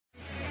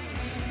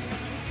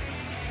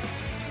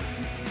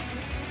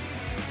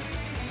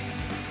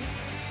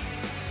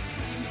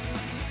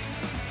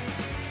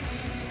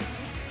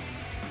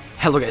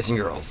Hello guys and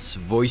girls,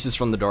 Voices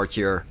from the Dark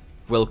here.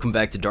 Welcome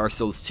back to Dark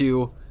Souls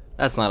 2.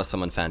 That's not a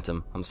summon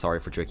phantom, I'm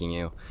sorry for tricking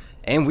you.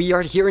 And we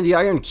are here in the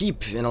Iron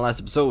Keep. In the last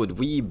episode,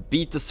 we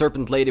beat the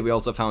Serpent Lady, we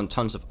also found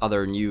tons of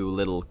other new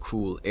little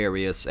cool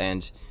areas,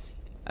 and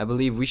I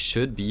believe we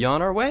should be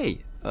on our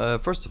way.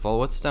 First of all,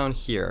 what's down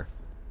here?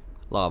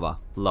 Lava,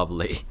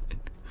 lovely.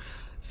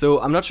 So,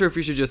 I'm not sure if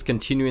we should just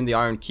continue in the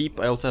Iron Keep.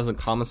 I also have some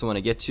comments I want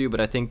to get to, but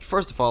I think,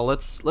 first of all,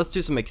 let's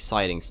do some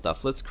exciting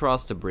stuff. Let's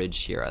cross the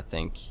bridge here, I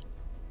think.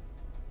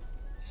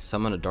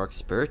 Summon a dark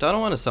spirit? I don't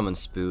want to summon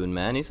Spoon,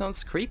 man. He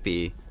sounds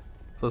creepy.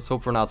 So let's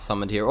hope we're not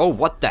summoned here. Oh,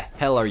 what the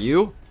hell are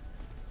you?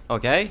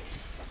 Okay.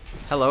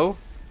 Hello.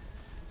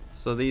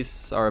 So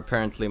these are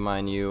apparently my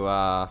new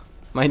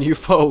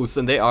foes,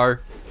 and they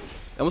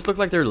almost look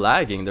like they're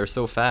lagging. They're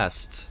so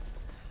fast.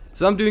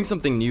 So I'm doing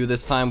something new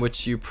this time,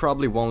 which you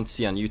probably won't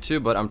see on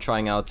YouTube, but I'm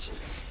trying out.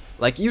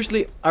 Like,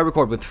 usually I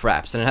record with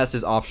Fraps, and it has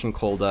this option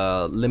called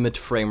limit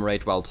frame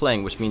rate while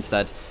playing, which means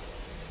that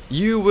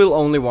you will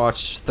only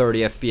watch 30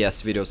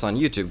 FPS videos on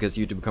YouTube, because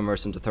YouTube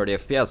converts them to 30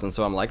 FPS, and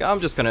so I'm like,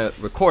 I'm just gonna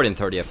record in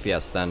 30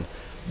 FPS then.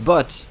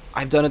 But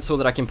I've done it so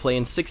that I can play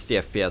in 60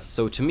 FPS,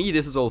 so to me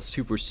this is all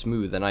super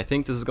smooth, and I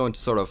think this is going to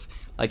sort of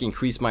like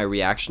increase my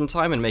reaction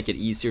time and make it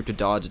easier to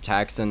dodge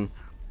attacks, and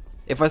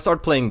if I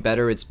start playing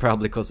better, it's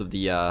probably because of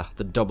the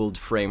doubled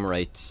frame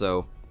rate,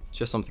 so it's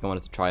just something I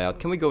wanted to try out.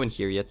 Can we go in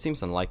here yet?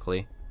 Seems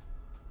unlikely.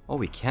 Oh,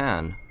 we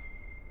can.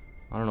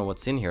 I don't know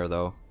what's in here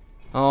though.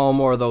 Oh,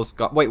 more of those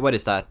wait, what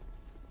is that?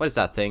 What is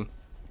that thing?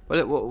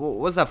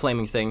 What's that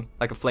flaming thing?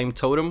 Like a flame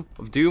totem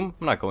of doom?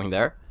 I'm not going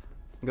there.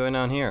 I'm going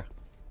down here.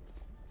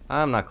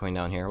 I'm not going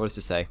down here. What does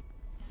it say?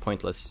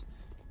 Pointless.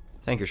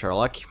 Thank you,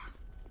 Sherlock.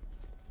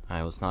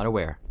 I was not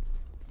aware.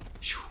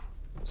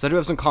 So I do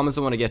have some comments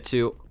I want to get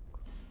to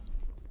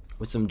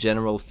with some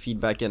general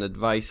feedback and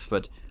advice,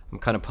 but I'm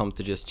kind of pumped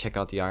to just check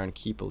out the Iron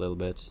Keep a little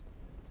bit.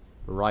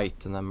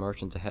 Right, and then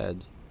merchant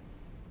ahead.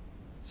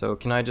 So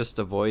can I just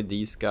avoid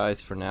these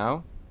guys for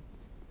now?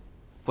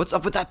 What's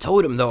up with that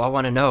totem though? I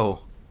want to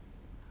know.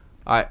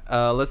 Alright,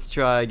 let's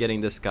try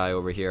getting this guy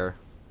over here.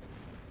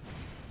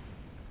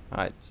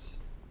 Alright.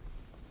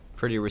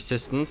 Pretty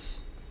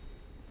resistant.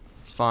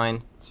 It's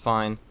fine, it's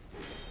fine.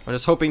 I'm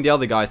just hoping the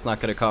other guy's not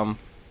gonna come,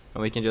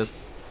 and we can just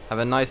have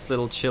a nice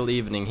little chill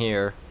evening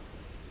here.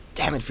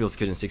 Damn, it feels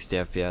good in 60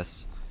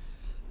 FPS.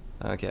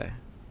 Okay.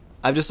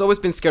 I've just always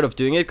been scared of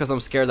doing it because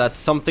I'm scared that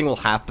something will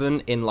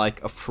happen in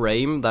like a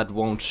frame that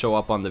won't show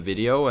up on the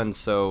video, and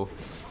so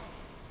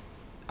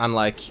I'm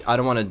like, I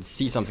don't want to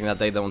see something that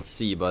they don't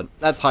see, but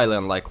that's highly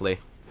unlikely.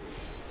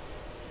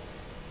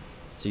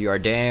 So you are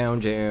down.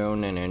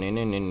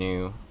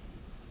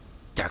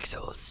 Dark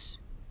Souls.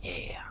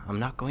 Yeah, I'm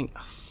not going.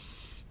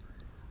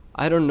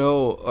 I don't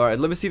know. Alright,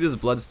 let me see this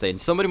bloodstain.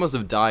 Somebody must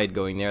have died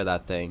going near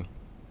that thing.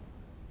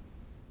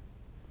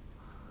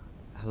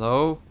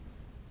 Hello?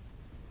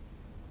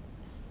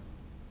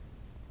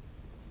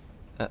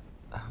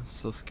 I'm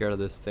so scared of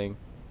this thing.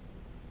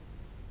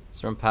 Is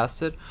there one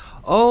past it?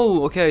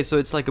 Oh, okay, so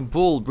it's like a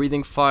bull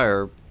breathing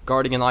fire,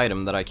 guarding an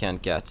item that I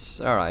can't get.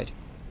 Alright.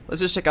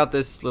 Let's just check out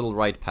this little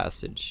right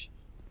passage.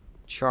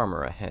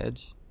 Charmer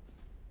ahead.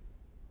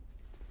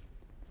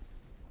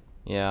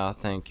 Yeah,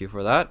 thank you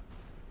for that.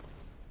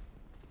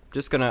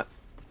 Just gonna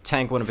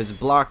tank one of his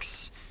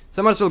blocks.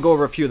 So I might as well go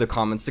over a few of the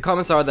comments. The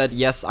comments are that,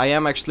 yes, I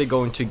am actually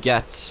going to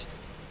get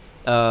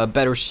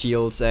better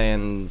shields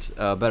and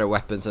better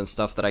weapons and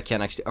stuff that I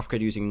can actually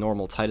upgrade using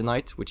normal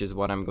Titanite, which is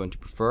what I'm going to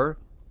prefer.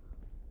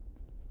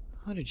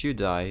 How did you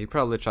die? You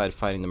probably tried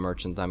fighting the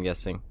merchant, I'm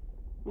guessing.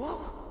 What?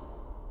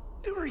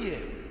 Who are you?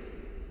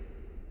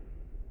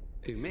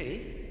 Who,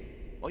 me?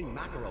 I'm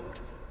Magarold.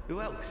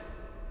 Who else?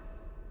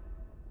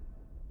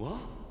 What?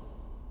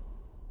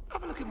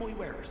 Have a look at my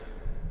wares.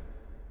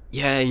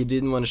 Yeah, he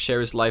didn't want to share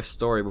his life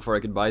story before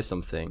I could buy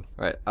something.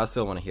 Right, I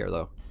still want to hear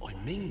though.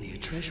 I'm mainly a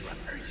treasure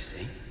hunter, you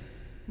see.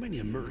 I'm only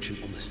a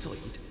merchant on the side.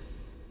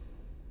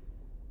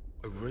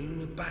 I roam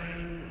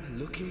about,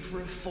 looking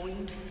for a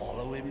find,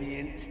 following me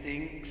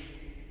instincts.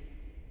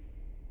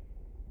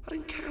 I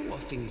don't care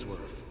what a thing's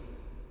worth.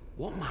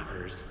 What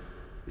matters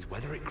is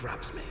whether it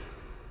grabs me.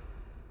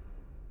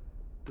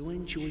 Do I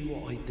enjoy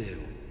what I do?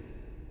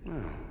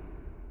 Well,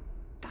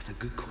 that's a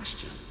good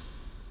question.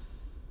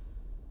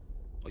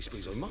 I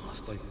suppose I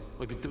must.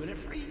 I've been doing it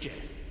for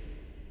ages.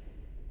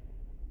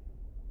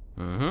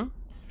 Mm-hmm.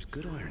 There's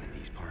good iron in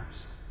these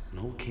parts. An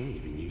old king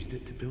even used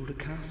it to build a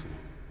castle.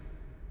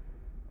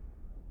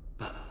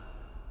 But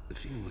the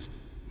thing was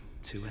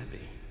too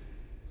heavy.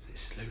 It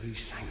slowly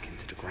sank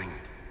into the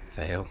ground.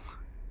 Fail.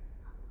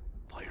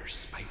 Fire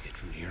spouted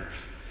from the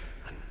earth,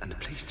 and the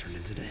place turned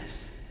into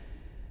this.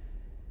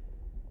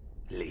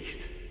 At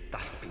least,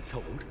 that's what I've been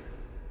told.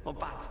 Not a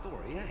bad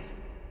story, eh?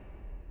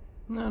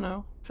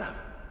 No. So,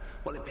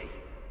 what'll it be?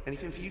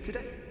 Anything for you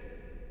today?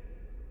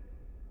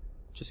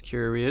 Just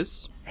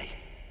curious. Hey,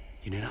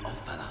 you know that old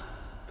fella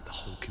with the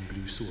hulking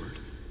blue sword?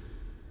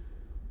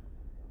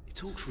 He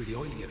talks really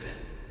highly of it,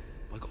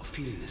 but I got a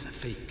feeling it's a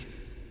fake.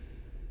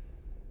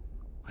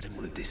 I didn't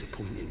want to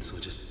disappoint him, so I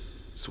just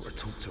sort of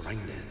talked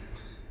around it.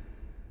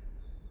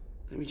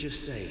 Let me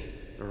just say,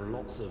 there are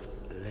lots of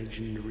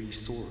legendary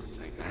swords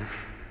out there.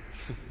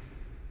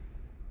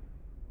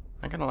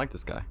 I kinda like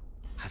this guy.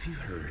 Have you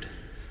heard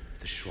of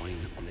the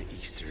shrine on the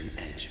eastern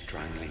edge of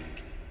Drang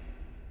Lake?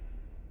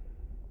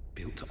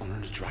 Built to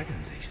honor the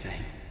dragons, they say.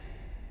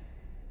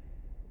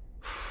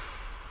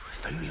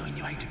 If only I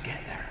knew how to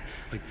get there.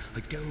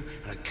 I'd go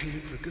and I'd come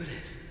look for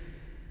goodies.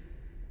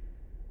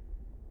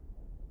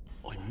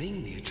 I'm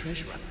mainly a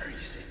treasure hunter,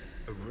 you see.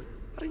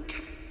 I don't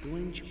care.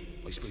 Blind you,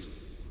 I suppose.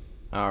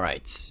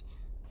 Alright.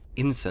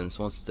 Incense,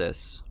 what's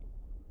this?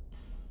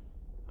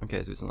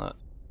 Okay, so it's not...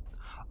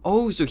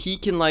 Oh, so he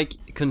can,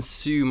 like,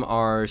 consume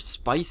our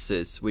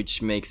spices,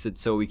 which makes it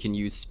so we can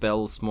use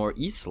spells more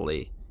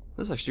easily.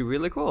 That's actually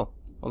really cool.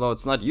 Although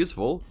it's not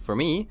useful for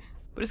me,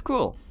 but it's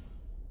cool.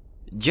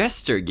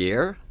 Jester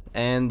gear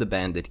and the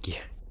bandit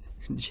gear.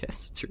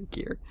 Jester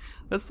gear.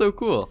 That's so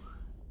cool.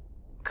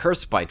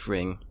 Curse bite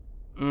ring.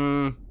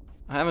 I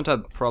haven't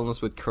had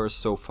problems with curse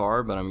so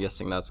far, but I'm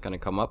guessing that's gonna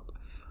come up.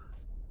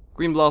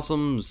 Green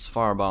blossoms,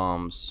 fire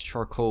bombs,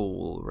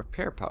 charcoal,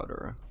 repair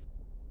powder.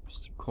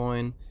 Just a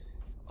coin.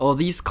 Oh,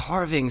 these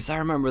carvings, I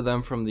remember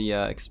them from the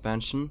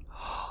expansion.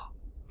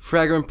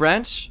 Fragrant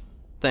branch,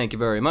 thank you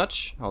very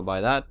much. I'll buy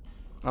that.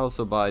 I'll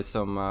also buy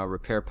some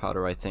repair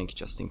powder, I think,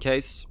 just in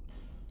case.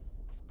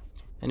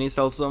 And he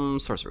sells some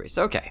sorceries.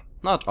 Okay,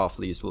 not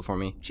awfully useful for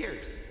me.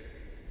 Cheers.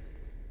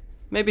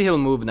 Maybe he'll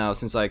move now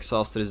since I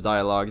exhausted his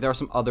dialogue. There are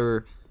some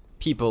other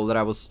people that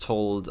I was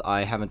told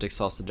I haven't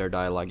exhausted their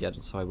dialogue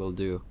yet, so I will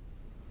do.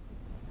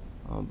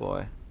 Oh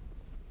boy.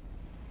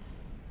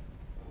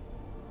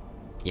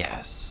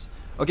 Yes.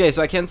 Okay,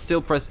 so I can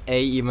still press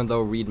A even though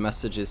read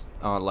message is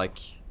like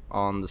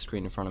on the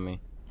screen in front of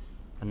me.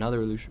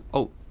 Another illusion.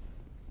 Oh.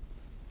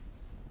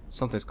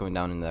 Something's going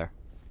down in there.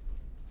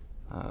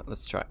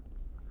 Let's try.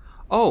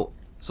 Oh,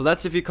 so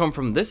that's if you come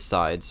from this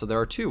side, so there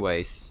are two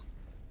ways.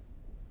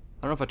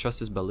 I don't know if I trust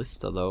this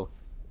ballista though.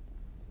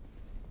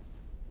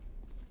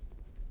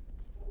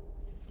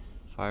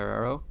 Fire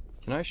arrow.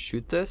 Can I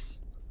shoot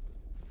this?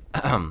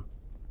 Fire!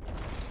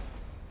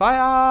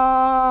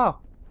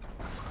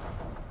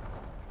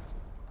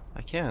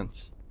 I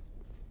can't.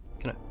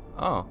 Can I?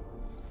 Oh.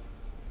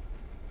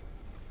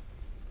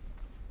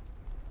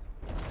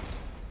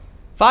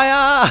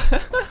 Fire!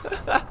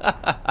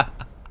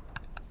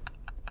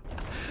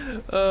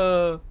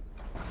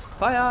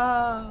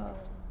 Fire!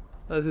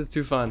 This is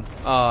too fun.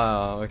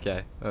 Oh,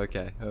 okay,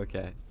 okay,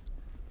 okay.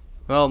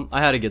 Well,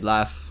 I had a good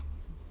laugh.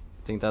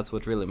 I think that's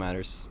what really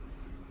matters.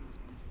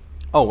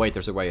 Oh wait,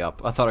 there's a way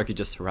up. I thought I could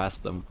just harass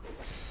them.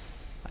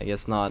 I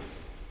guess not.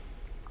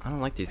 I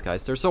don't like these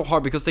guys. They're so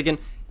hard because they can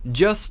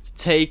just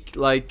take,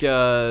 like,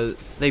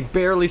 they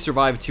barely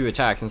survive 2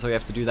 attacks, and so you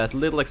have to do that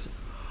little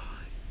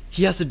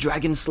He has a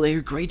Dragon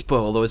Slayer great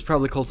bow, although it's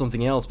probably called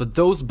something else, but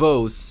those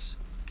bows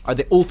are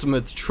the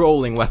ultimate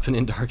trolling weapon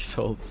in Dark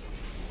Souls.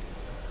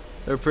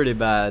 They're pretty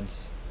bad.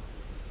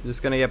 I'm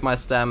just gonna get my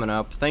stamina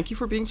up. Thank you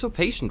for being so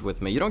patient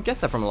with me. You don't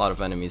get that from a lot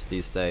of enemies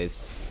these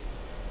days.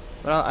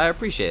 But I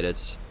appreciate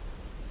it.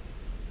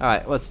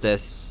 Alright, what's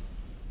this?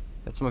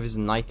 Got some of his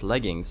night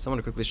leggings. I want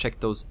to quickly check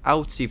those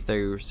out, see if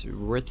they're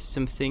worth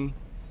something.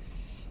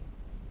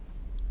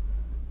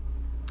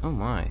 Oh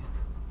my.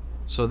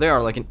 So they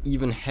are like an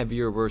even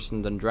heavier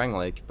version than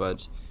Dranglake,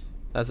 but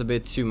that's a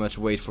bit too much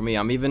weight for me.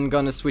 I'm even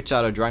gonna switch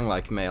out of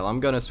Dranglake mail. I'm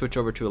gonna switch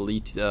over to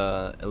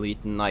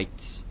Elite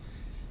Knights.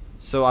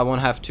 So I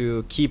won't have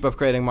to keep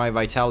upgrading my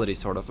vitality,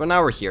 sort of. But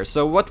now we're here.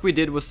 So what we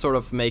did was sort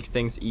of make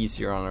things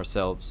easier on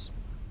ourselves.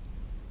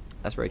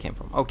 That's where it came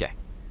from. Okay.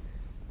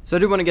 So I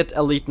do want to get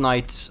Elite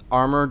Knight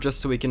armor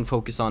just so we can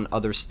focus on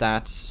other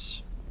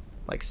stats.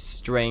 Like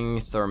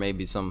strength or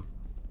maybe some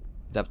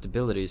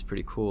adaptability is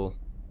pretty cool.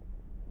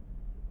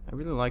 I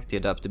really like the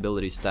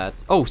adaptability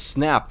stats. Oh,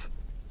 snap!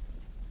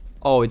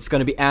 Oh, it's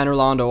gonna be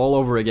Anorlando all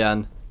over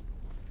again.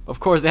 Of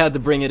course they had to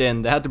bring it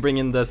in. They had to bring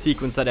in the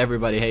sequence that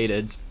everybody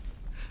hated.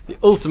 The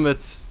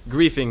ultimate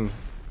griefing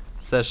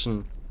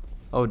session.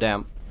 Oh,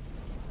 damn.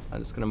 I'm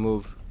just gonna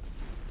move.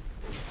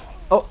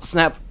 Oh,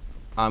 snap!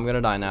 I'm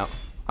gonna die now.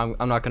 I'm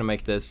not gonna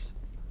make this.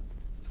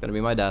 It's gonna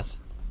be my death.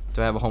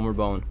 Do I have a homeward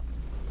bone?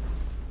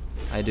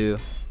 I do.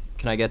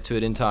 Can I get to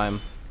it in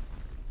time?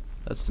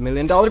 That's the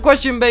 $1,000,000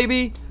 question,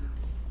 baby!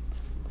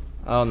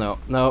 Oh no,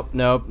 nope,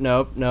 nope,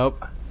 nope,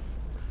 nope.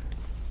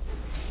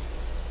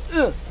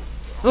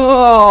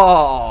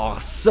 Oh,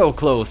 so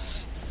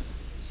close.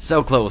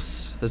 So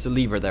close. There's a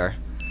lever there.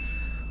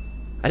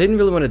 I didn't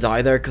really want to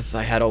die there because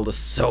I had all the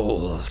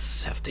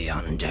souls of the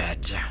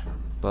undead.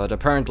 But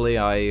apparently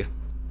I...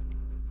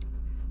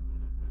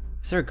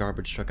 Is there a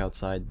garbage truck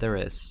outside? There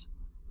is.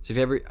 So if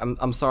you ever...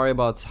 I'm sorry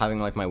about having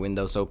like my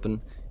windows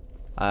open.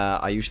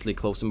 I usually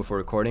close them before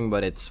recording,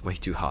 but it's way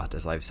too hot,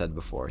 as I've said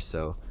before,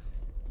 so...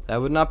 That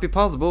would not be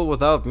possible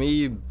without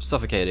me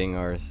suffocating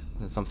or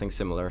something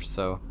similar,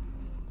 so...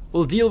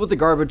 We'll deal with the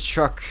garbage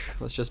truck.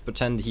 Let's just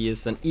pretend he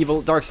is an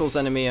evil Dark Souls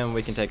enemy and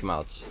we can take him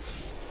out.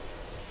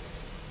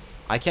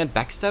 I can't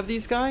backstab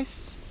these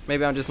guys?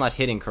 Maybe I'm just not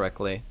hitting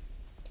correctly.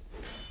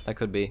 That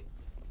could be.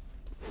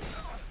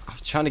 I'm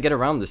trying to get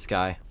around this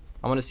guy.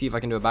 I want to see if I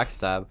can do a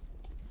backstab.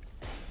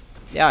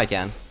 Yeah, I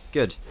can.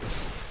 Good.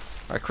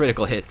 Or a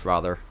critical hit,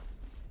 rather.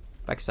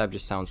 Backstab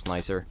just sounds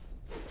nicer.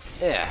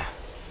 Yeah.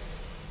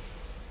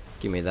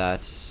 Give me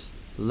that.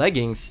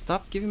 Leggings.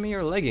 Stop giving me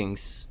your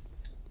leggings.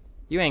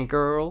 You ain't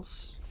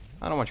girls.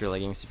 I don't want your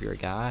leggings if you're a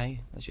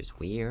guy. That's just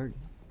weird.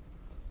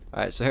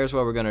 Alright, so here's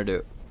what we're gonna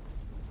do.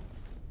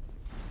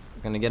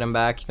 We're gonna get him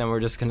back, then we're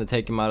just gonna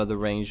take him out of the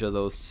range of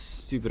those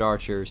stupid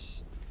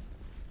archers.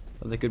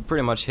 They could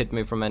pretty much hit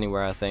me from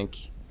anywhere, I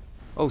think.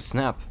 Oh,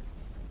 snap.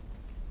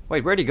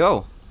 Wait, where'd he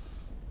go?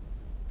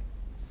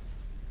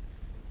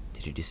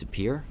 Did he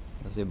disappear?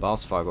 There's a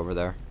boss fog over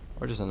there.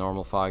 Or just a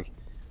normal fog.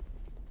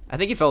 I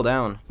think he fell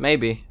down.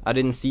 Maybe. I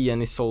didn't see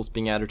any souls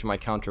being added to my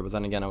counter, but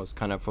then again I was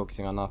kind of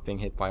focusing on not being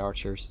hit by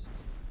archers.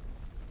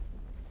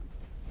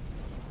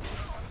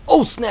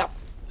 Oh, snap!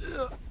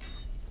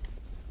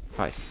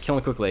 Right, kill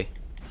him quickly.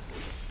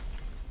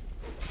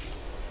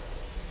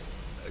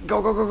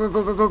 Go, go, go, go,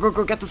 go, go, go, go,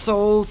 go, get the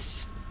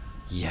souls!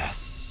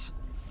 Yes.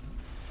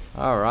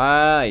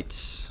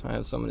 Alright. I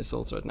have so many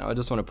souls right now. I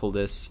just want to pull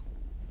this.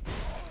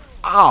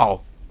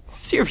 Ow!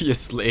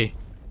 Seriously?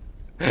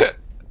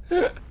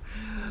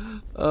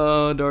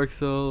 Oh, Dark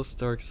Souls,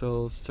 Dark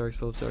Souls, Dark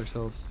Souls, Dark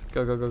Souls.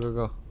 Go, go, go, go,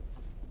 go.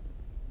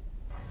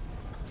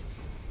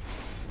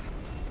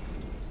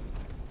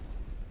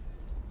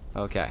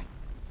 Okay.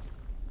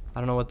 I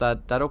don't know what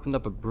that opened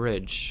up a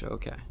bridge.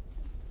 Okay.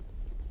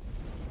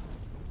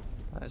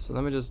 Alright, so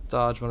let me just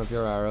dodge one of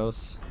your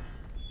arrows.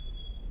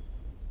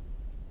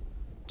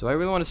 Do I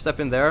really want to step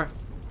in there?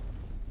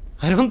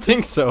 I don't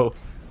think so.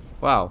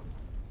 Wow.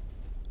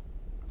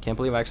 Can't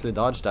believe I actually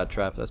dodged that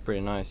trap. That's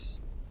pretty nice.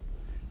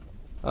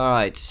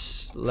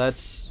 Alright,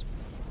 let's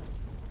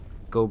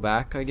go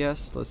back, I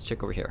guess. Let's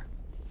check over here.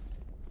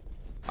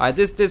 Alright,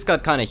 this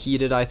got kind of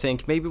heated, I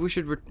think. Maybe we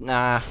should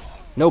nah.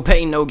 No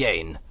pain, no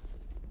gain.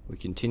 We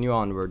continue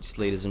onwards,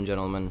 ladies and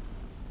gentlemen.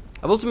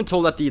 I've also been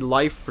told that the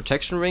life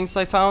protection rings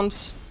I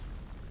found,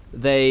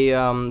 they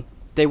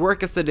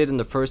work as they did in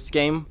the first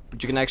game,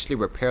 but you can actually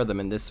repair them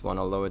in this one,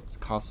 although it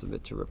costs a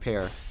bit to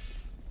repair.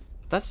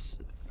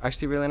 That's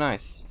actually really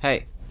nice.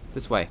 Hey,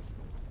 this way.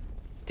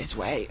 This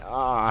way.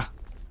 Ah.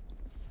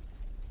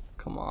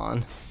 Come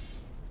on.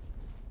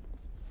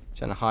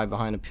 Trying to hide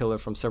behind a pillar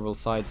from several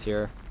sides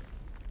here.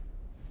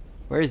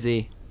 Where is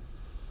he?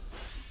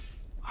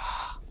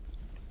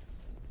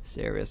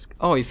 Serious.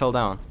 Oh, he fell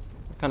down.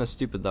 Kind of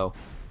stupid though.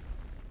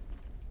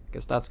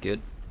 Guess that's good.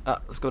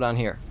 Let's go down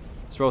here.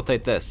 Let's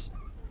rotate this.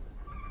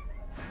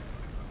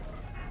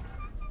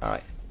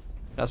 Alright.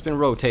 That's been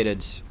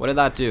rotated. What did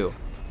that do?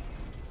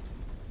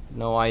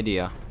 No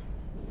idea.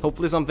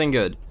 Hopefully something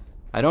good.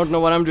 I don't know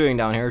what I'm doing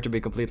down here, to be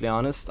completely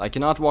honest. I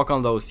cannot walk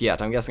on those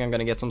yet. I'm guessing I'm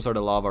gonna get some sort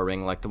of lava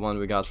ring like the one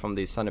we got from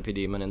the Centipede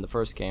Demon in the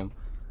first game.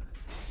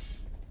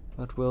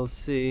 But we'll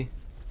see.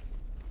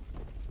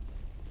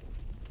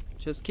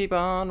 Just keep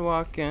on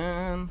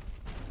walking.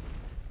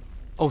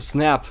 Oh,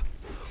 snap.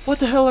 What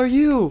the hell are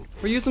you?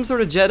 Are you some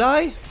sort of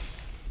Jedi?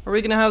 Are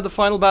we gonna have the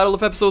final battle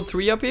of episode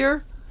 3 up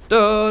here?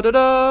 Da da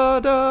da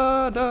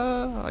da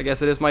da. I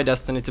guess it is my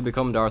destiny to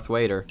become Darth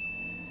Vader.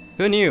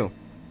 Who knew?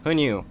 Who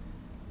knew?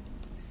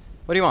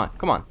 What do you want?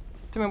 Come on.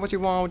 Tell me what you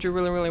want, what you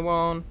really, really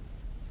want.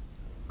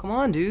 Come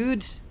on,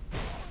 dude.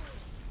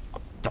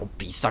 Oh, don't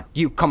be such.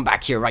 You come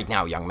back here right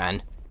now, young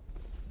man.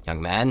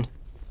 Young man.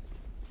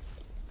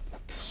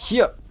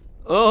 Here.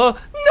 Oh,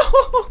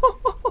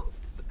 no!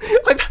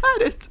 I've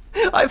had it.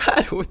 I've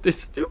had it with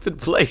this stupid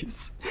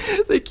place.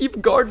 They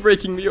keep guard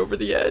breaking me over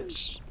the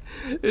edge.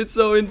 It's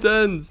so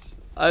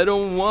intense. I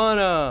don't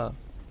wanna.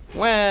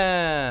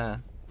 Wah.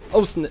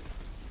 Oh, snap.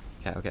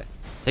 Okay, okay.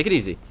 Take it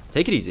easy.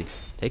 Take it easy.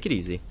 Take it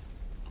easy.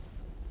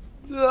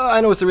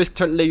 I know it's a risk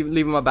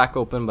leaving my back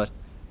open, but...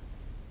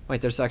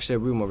 Wait, there's actually a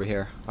room over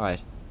here.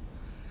 Alright.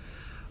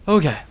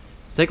 Okay.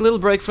 Let's take a little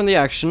break from the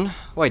action.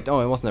 Wait,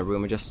 oh, it wasn't a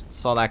room. I just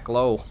saw that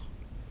glow.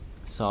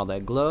 Saw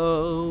that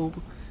glow.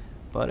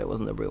 But it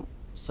wasn't a room.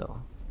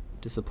 So,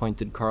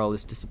 disappointed Carl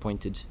is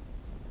disappointed.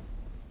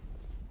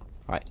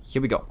 Alright,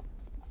 here we go.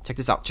 Check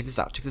this out, check this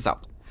out, check this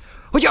out.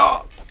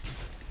 Hoo-yah!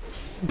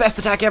 Best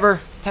attack ever!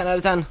 10 out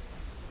of 10.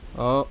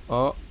 Oh,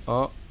 oh,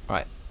 oh.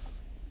 Alright.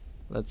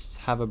 Let's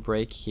have a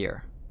break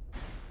here.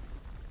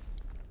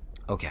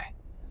 Okay.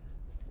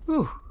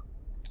 Whew.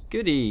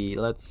 Goody.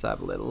 Let's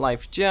have a little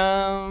life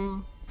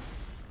gem.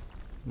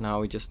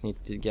 Now we just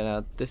need to get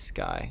at this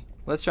guy.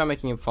 Let's try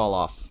making him fall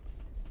off.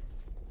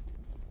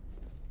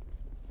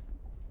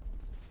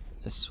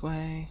 This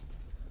way.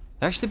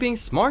 They're actually being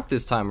smart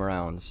this time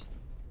around.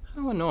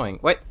 How annoying.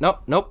 Wait,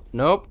 nope, nope,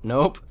 nope,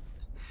 nope.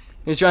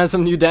 He's trying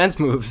some new dance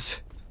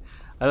moves.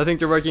 I don't think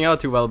they're working out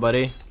too well,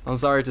 buddy. I'm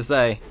sorry to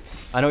say.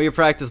 I know you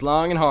practice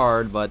long and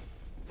hard, but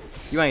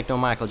you ain't no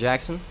Michael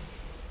Jackson.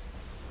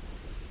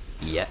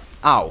 Yeah.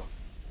 Ow.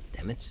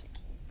 Damn it.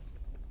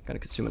 Gotta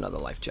consume another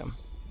life gem.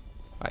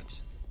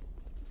 Right.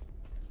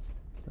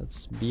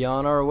 Let's be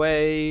on our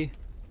way.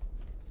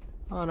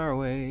 On our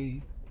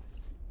way.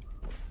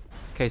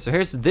 Okay, so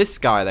here's this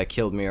guy that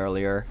killed me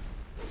earlier.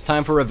 It's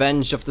time for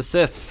Revenge of the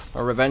Sith,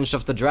 or Revenge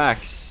of the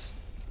Drax.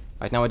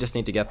 Right now I just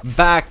need to get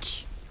back.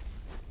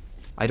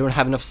 I don't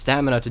have enough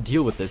stamina to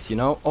deal with this, you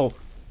know? Oh,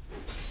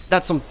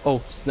 that's some...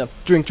 Oh, snap.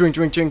 Drink, drink,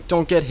 drink, drink.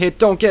 Don't get hit,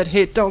 don't get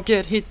hit, don't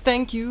get hit.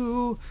 Thank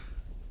you.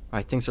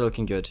 Alright, things are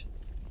looking good.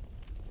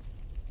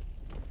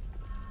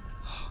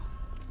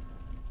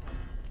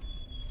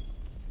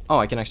 Oh,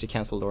 I can actually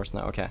cancel doors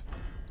now, okay.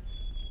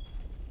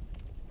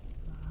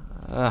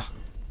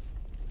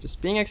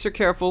 Just being extra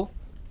careful.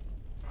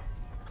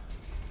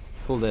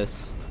 Pull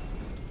this.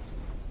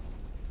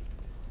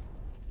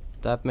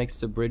 That makes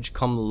the bridge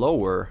come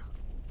lower.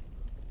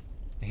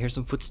 I hear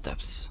some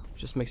footsteps.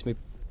 Just makes me...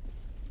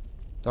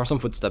 There are some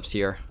footsteps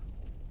here.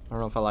 I don't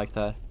know if I like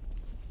that.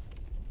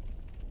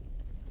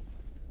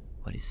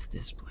 What is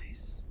this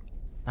place?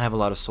 I have a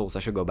lot of souls. I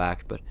should go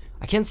back, but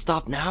I can't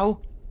stop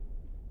now.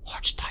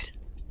 Large Titan.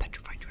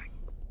 Petrified Dragon.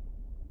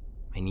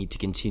 I need to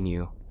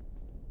continue.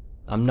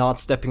 I'm not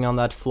stepping on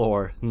that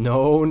floor.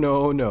 No,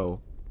 no, no.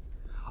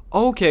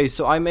 Okay,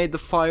 so I made the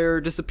fire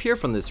disappear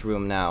from this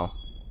room now.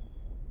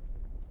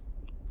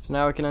 So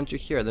now I can enter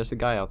here. There's a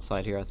guy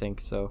outside here, I think,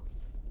 so...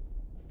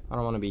 I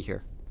don't want to be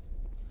here.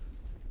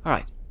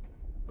 Alright.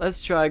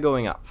 Let's try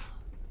going up.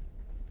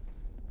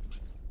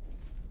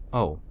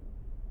 Oh.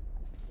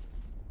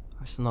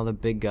 There's another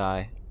big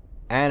guy.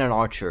 And an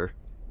archer.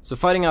 So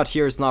fighting out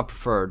here is not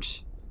preferred.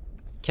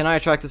 Can I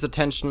attract his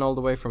attention all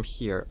the way from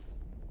here?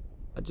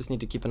 I just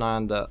need to keep an eye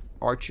on the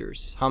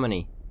archers. How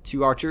many?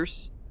 2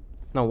 archers?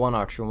 No, 1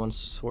 archer, 1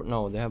 sword.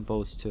 No, they have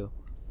bows too.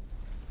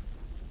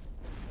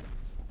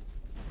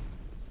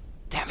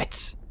 Damn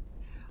it!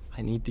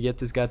 I need to get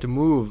this guy to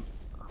move.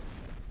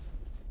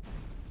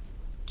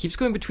 Keeps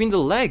going between the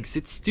legs.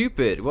 It's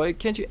stupid. Why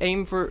can't you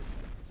aim for...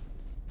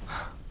 There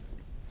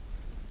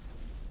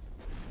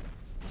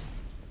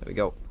we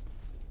go.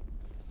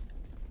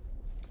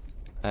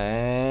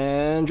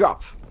 And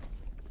drop.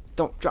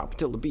 Don't drop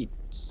till the beat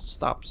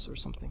stops or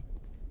something.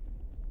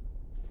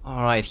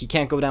 Alright, he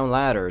can't go down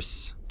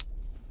ladders.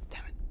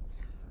 Damn it.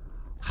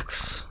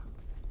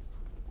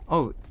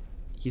 Oh,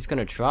 he's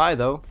gonna try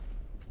though.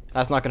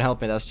 That's not gonna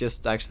help me, that's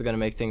just actually gonna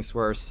make things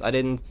worse. I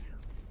didn't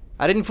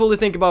fully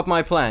think about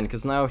my plan,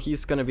 because now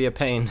he's gonna be a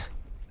pain.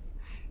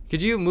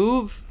 Could you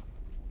move?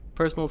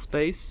 Personal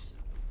space?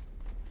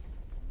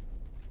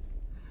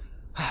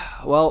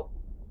 Well,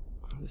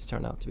 this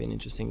turned out to be an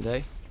interesting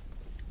day.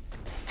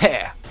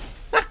 Heh!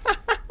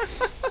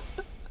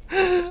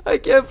 I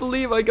can't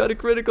believe I got a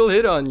critical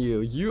hit on you.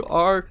 You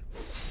are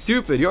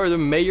stupid. You are the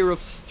mayor of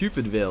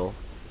Stupidville.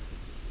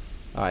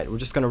 Alright, we're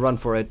just gonna run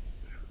for it.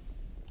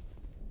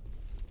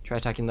 Try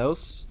attacking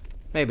those?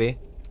 Maybe.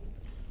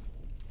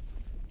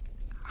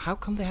 How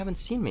come they haven't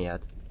seen me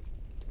yet?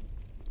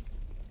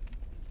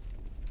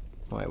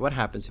 Wait, what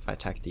happens if I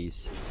attack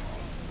these?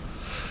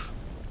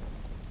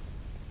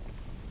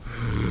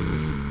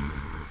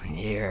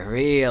 Yeah,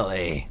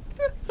 really?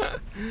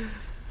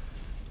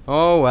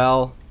 Oh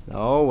well.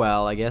 Oh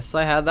well, I guess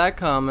I had that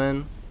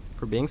coming.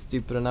 For being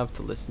stupid enough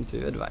to listen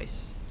to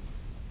advice.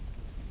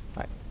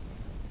 Alright.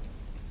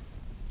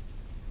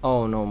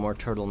 Oh no, more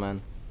turtle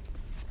man.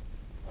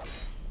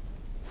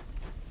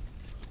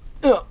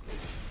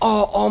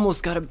 Oh,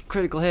 almost got a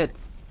critical hit.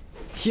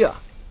 Yeah.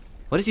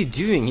 What is he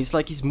doing?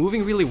 He's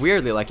moving really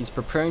weirdly, like he's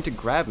preparing to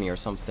grab me or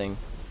something.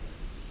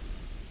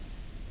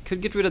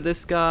 Could get rid of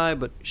this guy,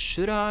 but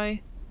should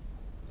I?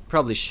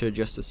 Probably should,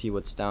 just to see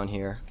what's down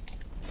here.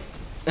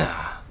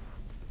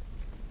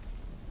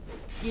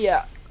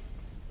 Yeah.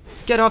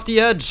 Get off the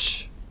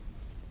edge.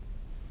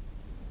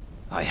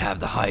 I have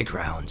the high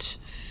ground.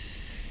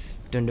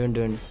 Dun dun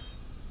dun.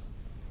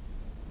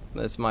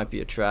 This might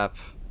be a trap.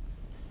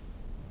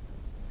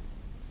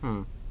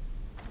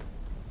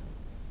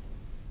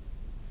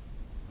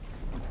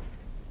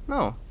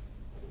 No.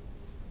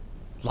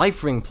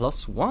 Life ring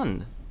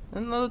 +1.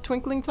 Another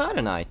twinkling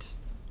titanite.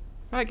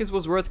 I guess it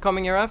was worth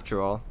coming here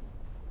after all.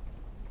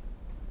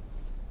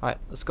 Alright,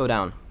 let's go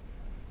down.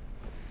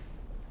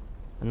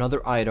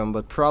 Another item,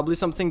 but probably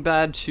something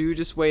bad too,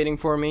 just waiting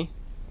for me.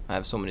 I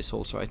have so many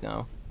souls right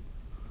now.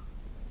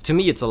 To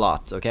me it's a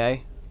lot,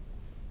 okay?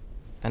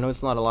 I know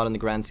it's not a lot in the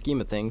grand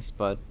scheme of things,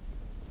 but...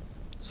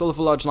 Soul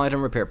for large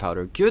item repair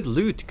powder. Good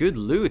loot, good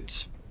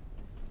loot.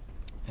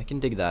 I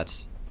can dig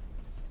that.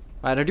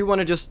 Alright, I do want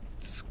to just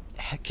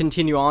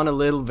continue on a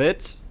little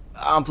bit.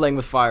 I'm playing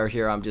with fire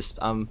here,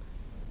 I'm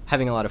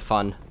having a lot of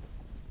fun.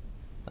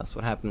 That's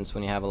what happens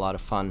when you have a lot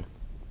of fun.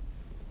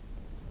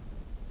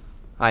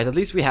 Alright, at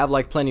least we have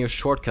like plenty of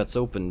shortcuts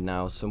open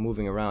now, so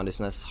moving around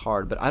isn't as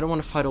hard, but I don't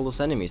want to fight all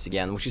those enemies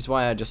again, which is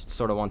why I just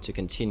sort of want to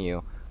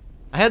continue.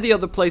 I had the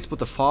other place with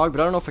the fog,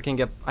 but I don't know if I can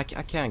get... I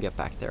can't get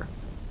back there.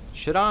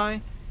 Should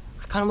I?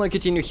 I kind of want to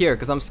continue here,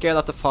 because I'm scared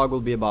that the fog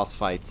will be a boss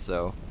fight,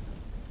 so...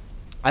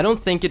 I don't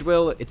think it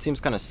will, it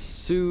seems kind of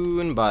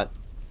soon, but...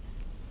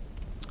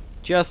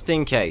 Just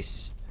in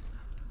case.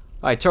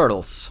 Alright,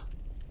 turtles.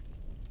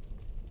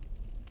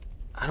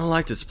 I don't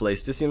like this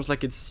place, this seems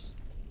like it's...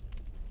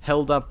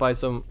 held up by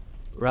some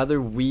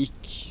rather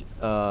weak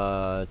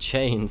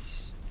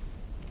chains.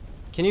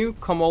 Can you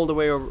come all the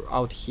way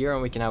out here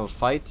and we can have a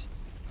fight?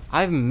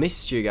 I've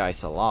missed you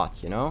guys a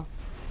lot, you know?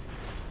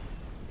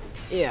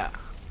 Yeah.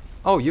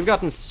 Oh, you've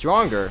gotten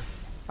stronger.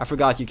 I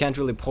forgot you can't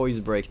really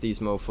poison break these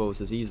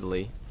mofos as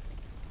easily.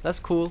 That's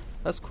cool.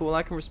 That's cool.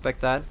 I can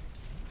respect that.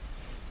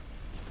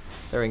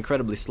 They're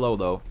incredibly slow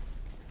though.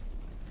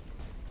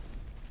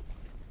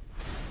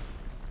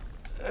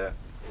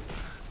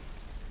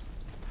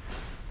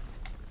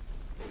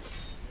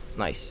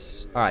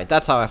 Nice. Alright,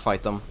 that's how I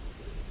fight them.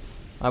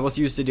 I was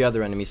used to the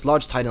other enemies.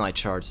 Large Titanite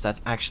shards.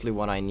 That's actually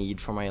what I need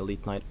for my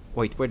Elite Knight.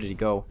 Wait, where did he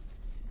go?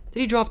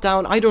 Did he drop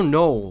down? I don't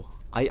know.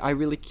 I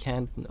really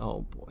can't.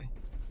 Oh boy.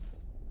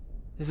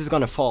 This is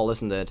gonna fall,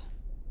 isn't it?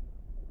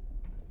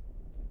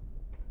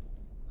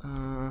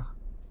 I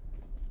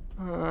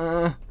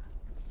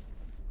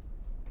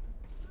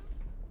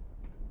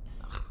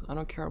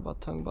don't care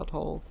about tongue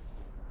butthole.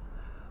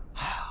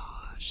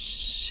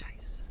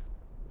 Scheiße.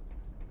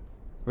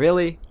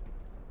 Really?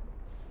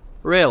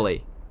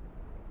 Really?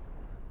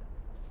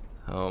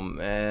 Oh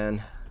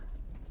man.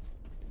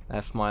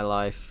 F my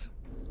life.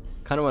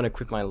 Kinda wanna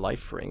quit my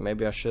life ring,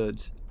 maybe I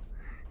should.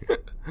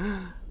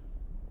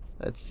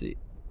 Let's see.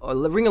 Oh,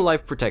 ring of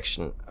life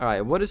protection.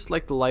 Alright, what does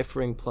like the life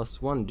ring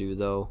 +1 do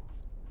though?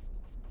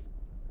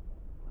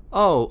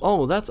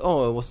 Oh, that's, it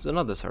was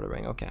another sort of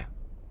ring, okay.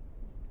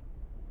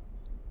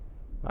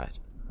 Right,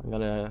 I'm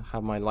gonna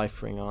have my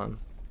life ring on.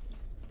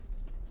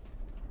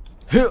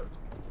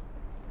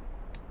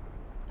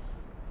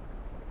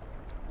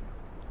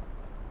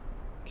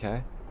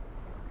 Okay.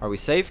 Are we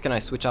safe? Can I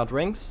switch out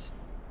rings?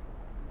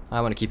 I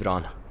want to keep it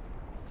on.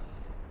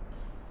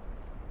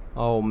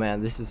 Oh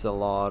man, this is a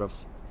lot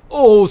of...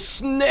 Oh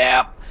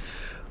snap!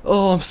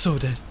 Oh, I'm so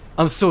dead.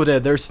 I'm so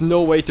dead. There's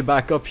no way to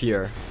back up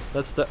here.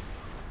 That's the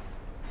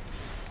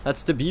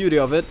beauty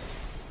of it.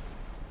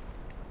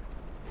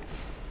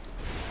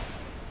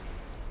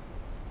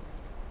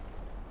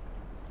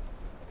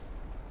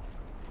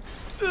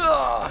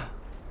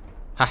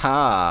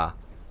 Haha.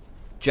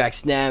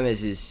 Drax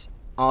Namus's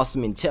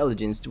awesome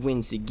intelligence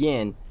wins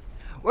again.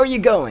 Where are you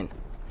going?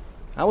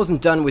 I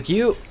wasn't done with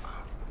you.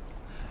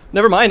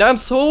 Never mind, I'm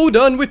so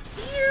done with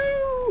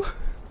you.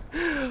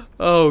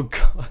 Oh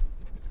god.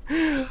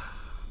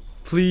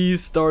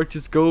 Please, Stark,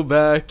 just go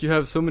back. You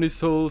have so many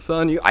souls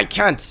on you. I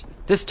can't.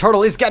 This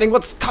turtle is getting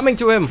what's coming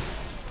to him.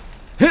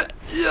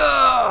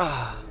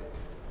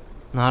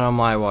 Not on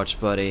my watch,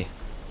 buddy.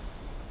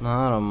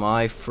 Not on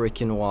my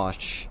freaking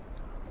watch.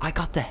 I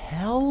got the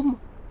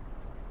helm?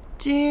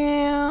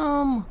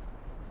 Damn.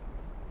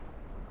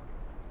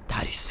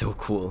 That is so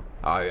cool.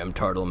 I am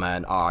Turtle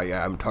Man. I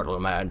am Turtle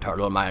Man.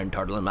 Turtle Man.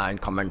 Turtle Man.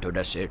 Coming to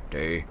the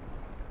city.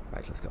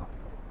 Right, let's go.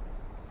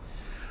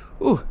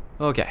 Ooh,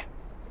 okay.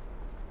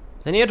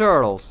 Plenty of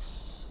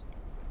turtles.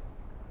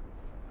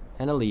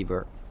 And a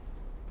lever.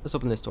 Let's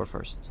open this door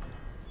first.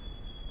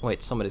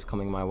 Wait, somebody's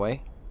coming my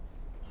way.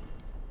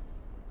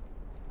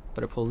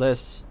 Better pull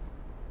this.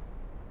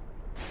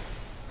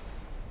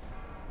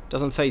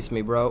 Doesn't face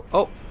me, bro.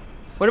 Oh,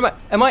 what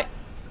am I?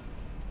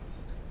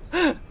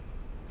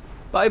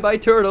 Bye-bye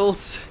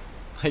turtles,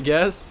 I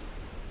guess.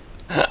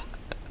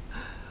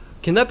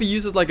 Can that be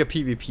used as like a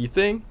PvP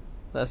thing?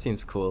 That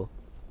seems cool.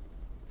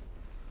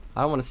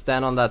 I don't want to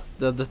stand on that.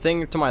 The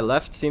thing to my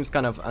left seems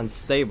kind of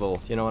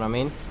unstable, you know what I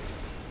mean?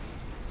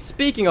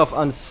 Speaking of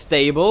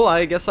unstable,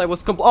 I guess I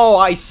was oh,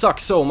 I suck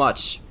so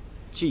much.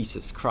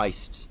 Jesus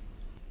Christ.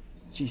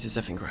 Jesus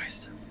effing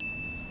Christ.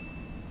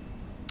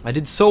 I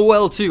did so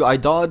well too. I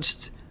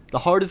dodged the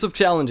hardest of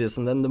challenges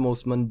and then the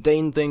most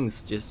mundane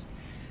things just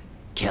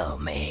kill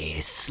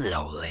me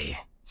slowly.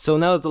 So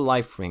now that the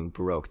life ring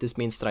broke, this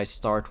means that I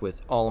start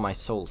with all my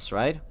souls,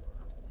 right?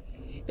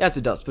 Yes,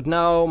 it does, but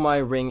now my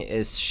ring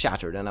is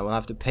shattered and I will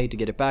have to pay to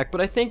get it back,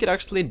 but I think it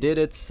actually did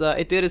its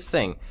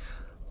thing.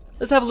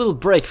 Let's have a little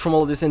break from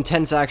all this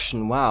intense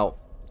action. Wow.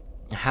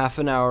 Half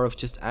an hour of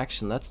just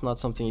action. That's not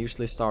something you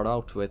usually start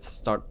out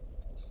with.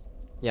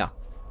 Yeah.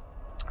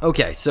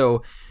 Okay,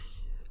 so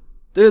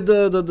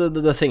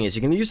the thing is,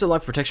 you can use the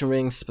life protection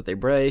rings, but they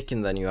break,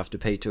 and then you have to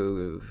pay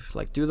to,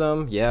 like, do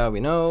them. Yeah, we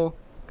know.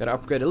 Gotta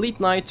upgrade Elite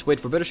Knight, wait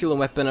for better shield and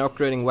weapon.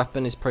 Upgrading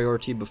weapon is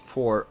priority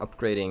before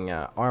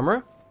upgrading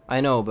armor.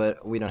 I know,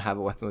 but we don't have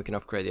a weapon we can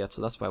upgrade yet,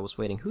 so that's why I was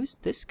waiting. Who's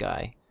this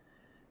guy?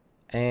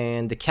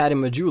 And the cat in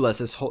Majula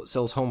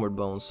sells homeward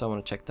bones, so I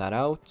want to check that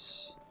out.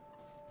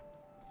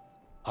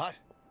 Hi.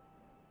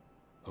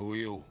 Who are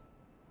you?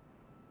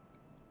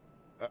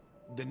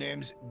 The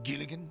name's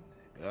Gilligan,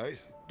 right?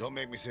 Don't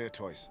make me say it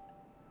twice.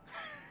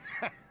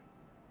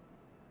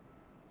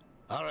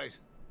 Alright.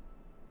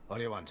 What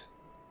do you want?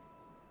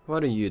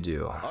 What do you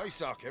do? I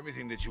stock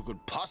everything that you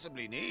could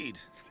possibly need.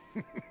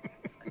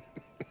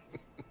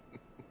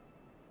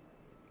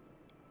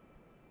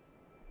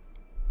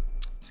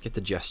 Let's get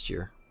the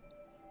gesture.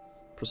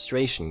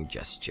 Prostration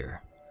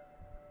gesture.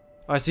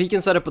 Alright, so he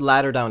can set up a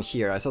ladder down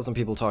here. I saw some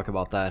people talk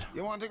about that.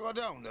 You want to go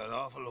down that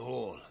awful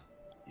hole?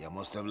 You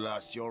must have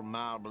lost your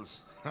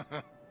marbles.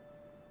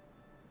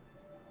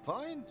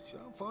 Fine,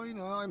 sure,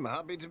 fine. I'm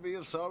happy to be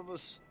of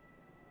service.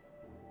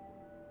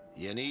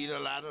 You need a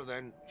ladder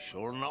then,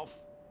 sure enough.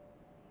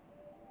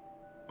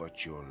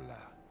 But you'll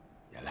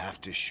have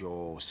to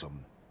show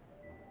some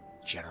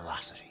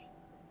generosity.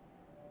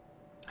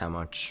 How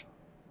much?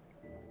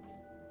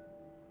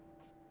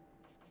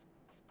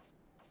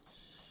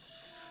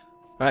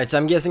 Alright, so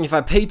I'm guessing if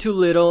I pay too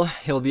little,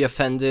 he'll be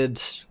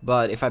offended,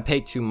 but if I pay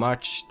too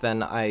much,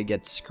 then I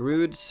get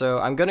screwed, so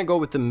I'm gonna go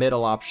with the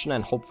middle option,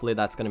 and hopefully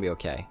that's gonna be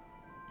okay.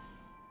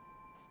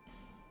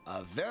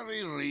 A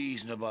very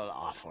reasonable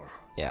offer.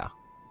 Yeah.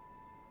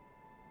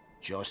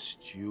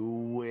 Just you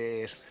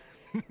wait.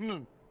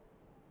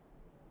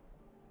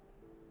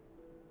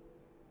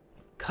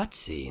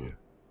 Cutscene.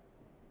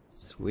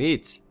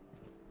 Sweet.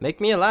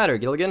 Make me a ladder,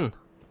 Gilligan.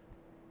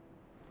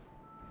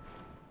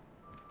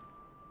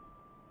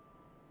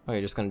 Oh,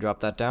 you're just gonna drop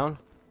that down?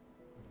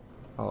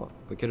 Oh,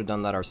 we could have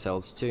done that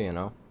ourselves too, you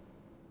know.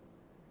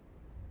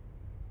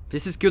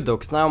 This is good though,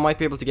 because now I might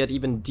be able to get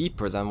even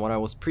deeper than what I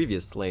was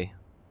previously.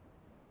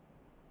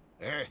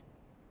 Hey,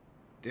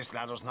 this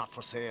ladder's not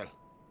for sale.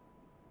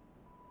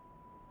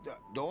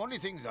 The only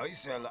things I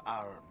sell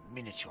are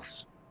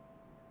miniatures.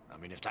 I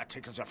mean, if that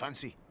tickles your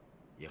fancy,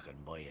 you can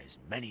buy as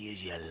many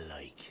as you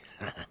like.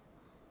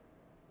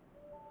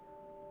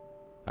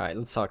 Alright,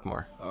 let's talk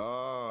more.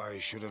 Oh, I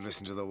should have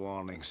listened to the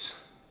warnings.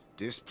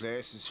 This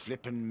place is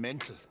flippin'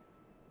 mental.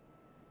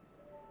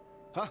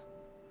 Huh?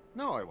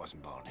 No, I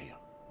wasn't born here.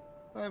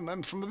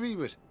 I'm from a wee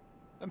bit.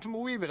 I'm from a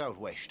wee bit out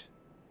west.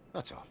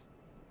 That's all.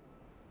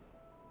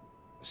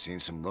 I've seen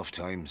some rough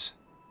times.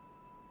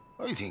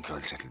 I think I'll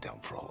settle down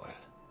for a while.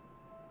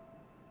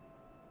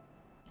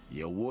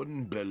 You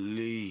wouldn't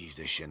believe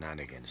the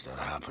shenanigans that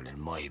happen in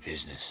my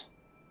business.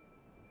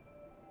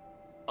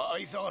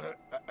 I thought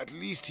at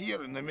least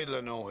here in the middle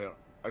of nowhere,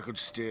 I could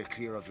stay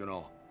clear of, you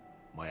know,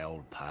 my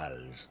old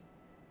pals.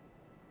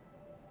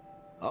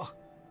 Oh,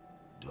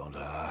 don't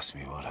ask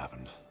me what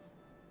happened.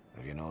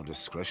 Have you no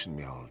discretion,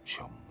 me old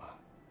chum?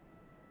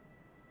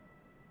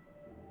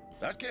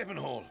 That gaping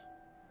hole.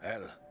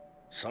 Hell,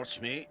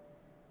 search me.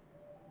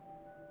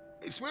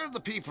 It's where the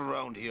people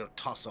around here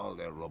toss all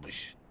their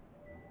rubbish.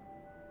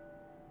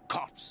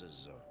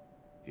 Corpses, or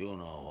you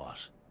know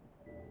what.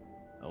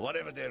 Or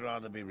whatever they'd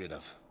rather be rid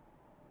of.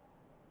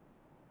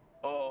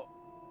 Oh,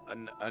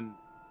 and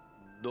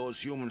those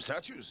human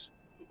statues?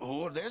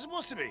 Who are they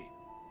supposed to be?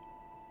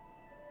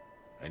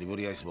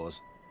 Anybody, I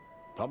suppose.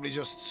 Probably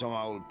just some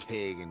old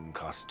pagan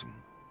costume.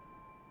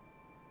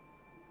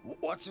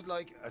 What's it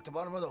like at the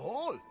bottom of the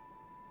hole?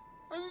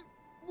 I mean,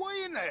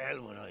 why in the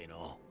hell would I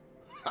know?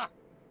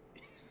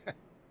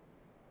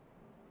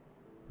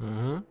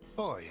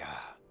 Oh, yeah.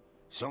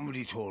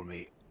 Somebody told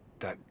me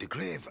that the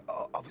grave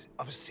of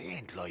a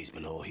saint lies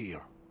below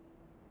here.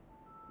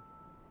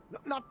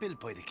 Not built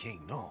by the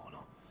king, no.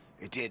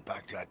 It dated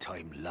back to a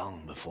time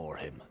long before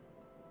him.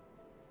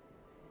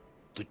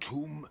 The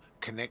tomb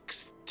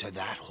connects to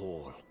that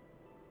hole.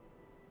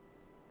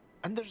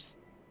 And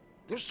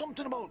there's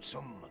something about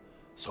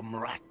some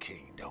rat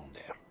king down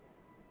there.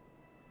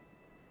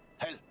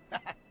 Hell,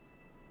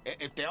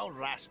 if the old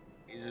rat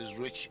is as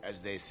rich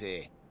as they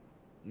say,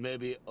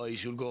 maybe I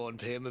should go and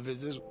pay him a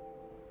visit.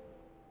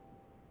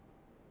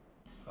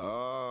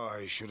 Oh,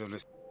 I should have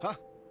listened. Huh?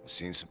 I've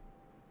seen some.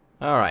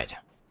 Alright.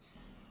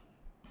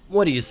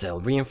 What do you sell?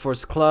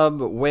 Reinforced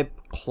club, whip,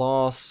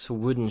 claws,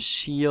 wooden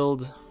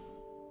shield,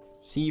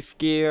 thief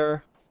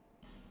gear,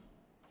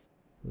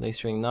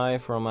 lasering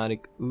knife,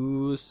 aromatic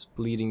ooze,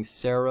 bleeding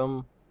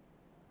serum,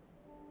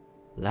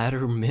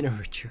 ladder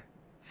miniature.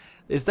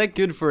 Is that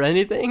good for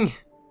anything?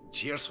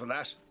 Cheers for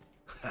that.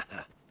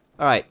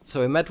 Alright,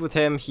 so we met with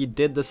him, he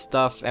did the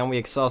stuff, and we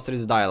exhausted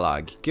his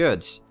dialogue.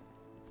 Good.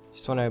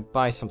 Just want to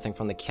buy something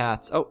from the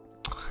cat. Oh.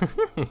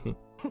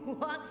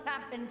 What's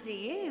happened to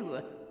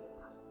you?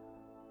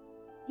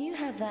 You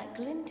have that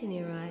glint in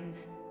your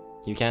eyes.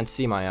 You can't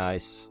see my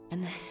eyes.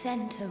 And the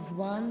scent of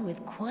one with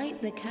quite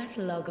the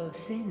catalogue of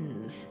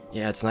sins.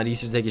 Yeah, it's not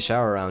easy to take a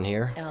shower around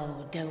here.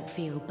 Oh, don't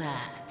feel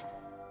bad.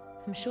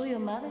 I'm sure your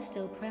mother's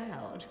still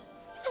proud.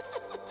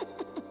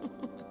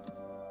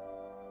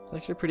 It's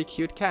actually a pretty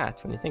cute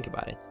cat when you think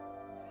about it.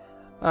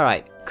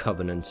 Alright,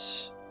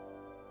 Covenant.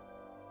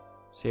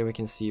 So here we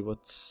can see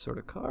what sort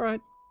of car.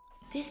 Alright.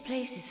 This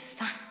place is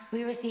fat.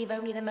 We receive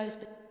only the most,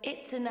 but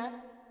it's enough.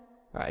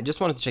 Alright, I just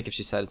wanted to check if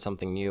she said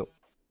something new.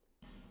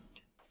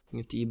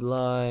 Ring of the Evil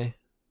Eye,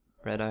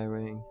 Red Eye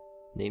Ring,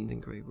 Named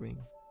Engraved Ring,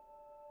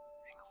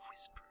 Ring of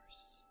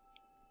Whispers.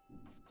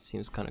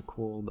 Seems kind of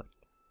cool, but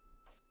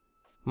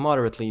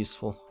moderately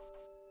useful.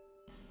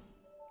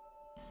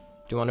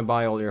 Do you want to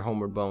buy all your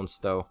homeward bones,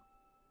 though?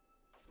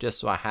 Just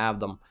so I have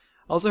them.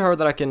 I also heard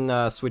that I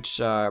can switch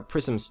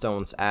prism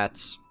stones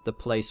at the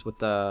place with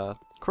the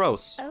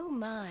crows. Oh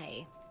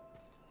my.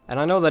 And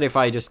I know that if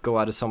I just go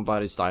out of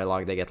somebody's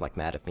dialogue, they get like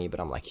mad at me,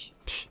 but I'm like,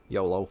 psh,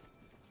 YOLO.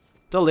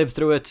 They'll live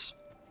through it.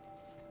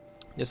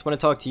 Just want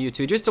to talk to you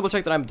two. Just double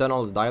check that I've done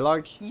all the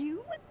dialogue.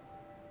 You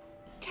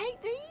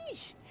take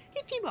these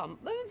if you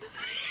want them.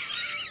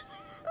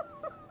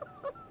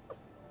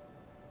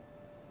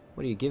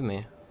 What do you give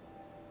me?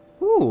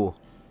 Ooh.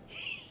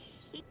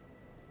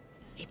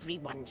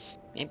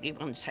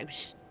 Everyone's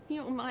house.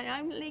 You're my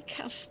only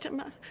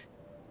customer.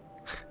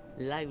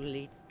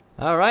 Lowly.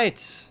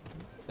 Alright.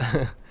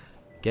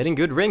 Getting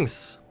good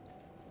rings.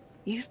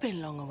 You've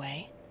been long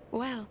away.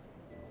 Well,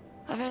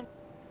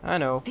 I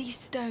know. these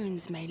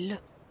stones may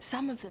look.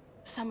 Some of them.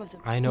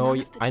 I know.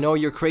 none of the- I know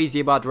you're crazy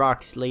about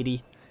rocks,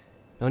 lady.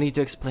 No need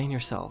to explain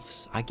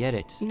yourselves. I get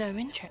it. No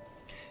interest.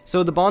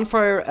 So the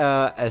bonfire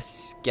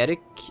aesthetic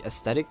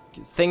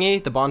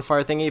thingy, the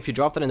bonfire thingy, if you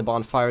drop that in the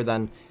bonfire,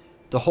 then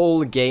the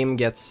whole game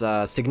gets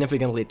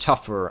significantly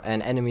tougher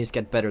and enemies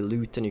get better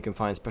loot and you can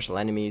find special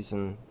enemies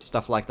and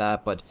stuff like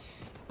that, but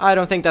I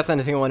don't think that's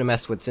anything I want to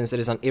mess with since it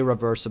is an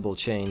irreversible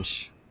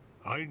change.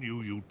 I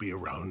knew you'd be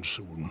around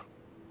soon.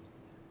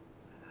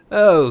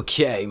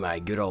 Okay, my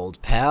good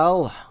old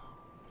pal.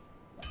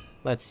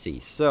 Let's see,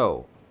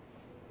 so...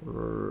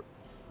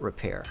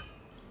 repair.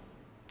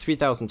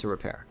 3,000 to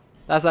repair.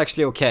 That's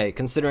actually okay,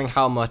 considering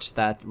how much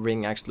that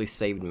ring actually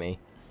saved me.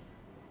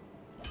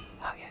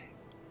 Okay.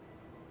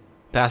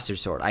 Bastard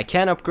sword. I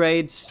can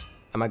upgrade.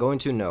 Am I going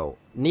to? No.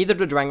 Neither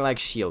the Dranglag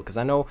shield, because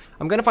I know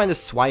I'm going to find the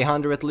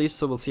Zweihander at least,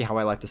 so we'll see how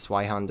I like the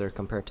Zweihander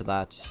compared to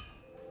that.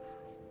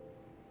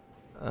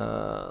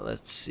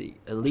 Let's see.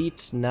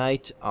 Elite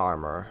Knight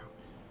Armor.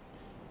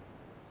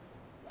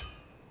 I'm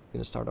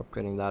going to start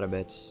upgrading that a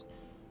bit.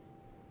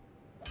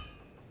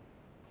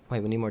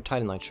 Wait, we need more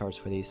Titanite shards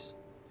for these.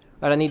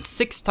 Right, I need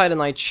 6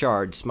 Titanite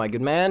shards, my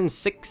good man.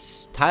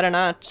 6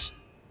 Titanite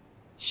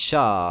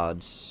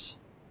shards.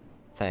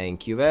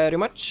 Thank you very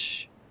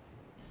much.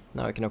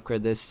 Now I can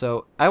upgrade this.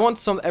 So I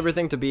want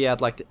everything to be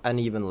at like an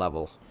even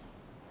level.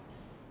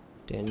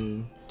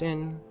 Din.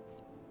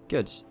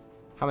 Good.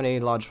 How many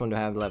large ones do I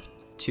have left?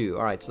 2.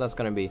 Alright, so that's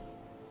gonna be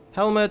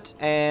helmet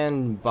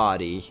and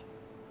body.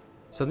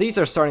 So these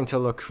are starting to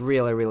look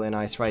really, really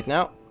nice right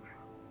now.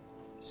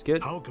 It's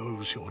good. How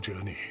goes your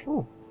journey?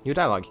 Ooh, new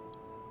dialogue.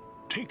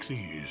 Take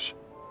these.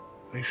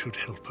 They should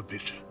help a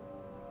bit.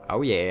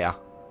 Oh yeah.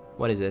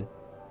 What is it?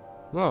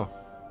 Oh,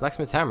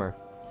 blacksmith hammer.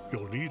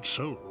 You'll need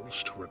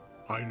souls to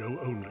I know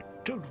only.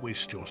 Don't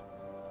waste your...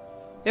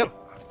 Yep.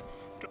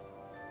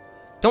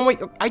 Don't wait.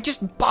 I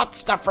just bought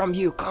stuff from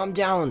you. Calm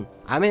down.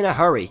 I'm in a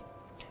hurry.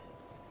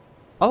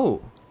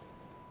 Oh.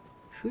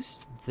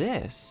 Who's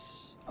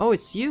this? Oh,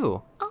 it's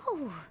you.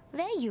 Oh,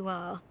 there you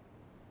are.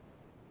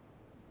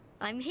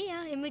 I'm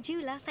here in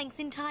Majula thanks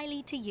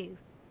entirely to you.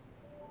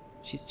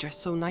 She's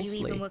dressed so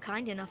nicely. You even were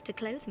kind enough to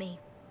clothe me.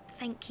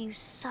 Thank you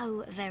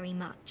so very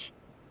much.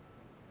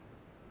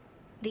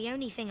 The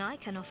only thing I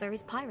can offer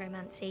is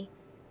pyromancy.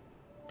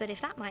 But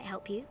if that might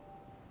help you,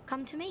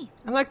 come to me.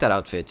 I like that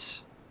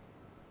outfit.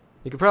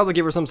 You could probably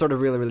give her some sort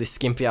of really, really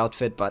skimpy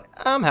outfit, but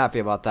I'm happy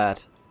about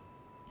that.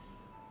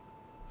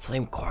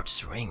 Flame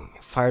quartz ring.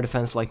 Fire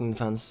defense, lightning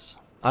defense.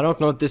 I don't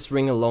know if this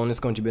ring alone is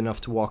going to be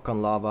enough to walk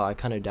on lava. I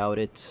kind of doubt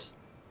it.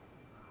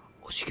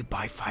 Oh, so you could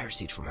buy fire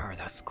seed from her.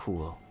 That's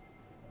cool.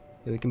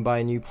 Yeah, we can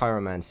buy new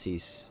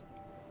pyromancies.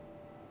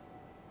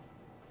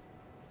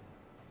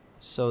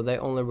 So they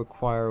only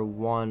require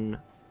 1.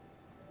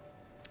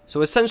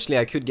 So essentially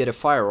I could get a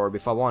fire orb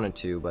if I wanted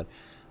to, but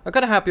I'm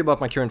kind of happy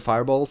about my current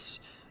fireballs,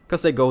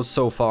 because they go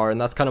so far, and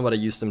that's kind of what I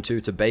use them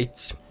to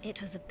bait.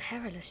 It was a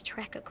perilous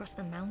trek across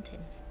the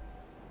mountains.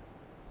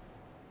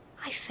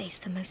 I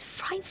faced the most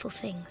frightful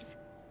things.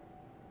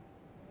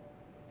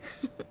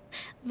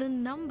 The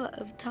number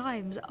of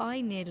times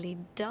I nearly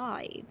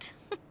died.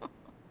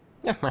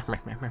 It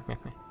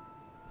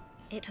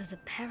was a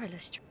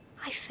perilous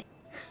trek.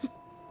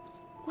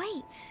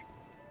 Wait.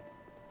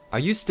 Are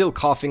you still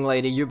coughing,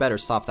 lady? You better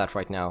stop that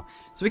right now.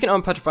 So we can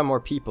unpetrify more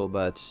people,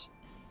 but...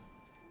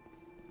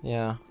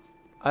 yeah.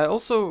 I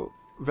also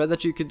read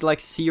that you could,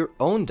 like, see your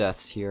own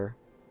deaths here.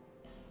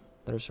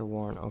 Letters are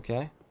worn,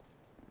 okay.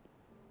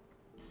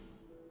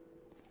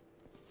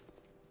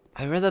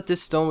 I read that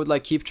this stone would,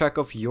 like, keep track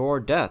of your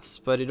deaths,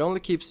 but it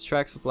only keeps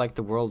tracks of, like,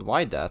 the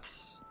worldwide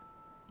deaths.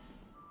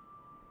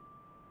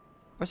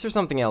 Or is there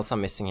something else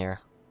I'm missing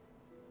here?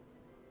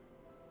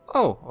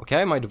 Oh,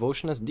 okay, my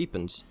devotion has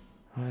deepened.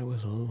 I will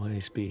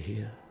always be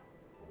here.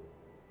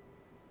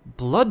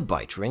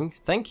 Bloodbite ring,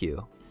 thank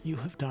you. You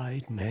have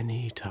died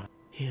many times.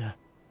 Here.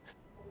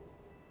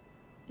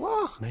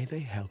 Wow. May they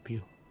help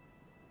you.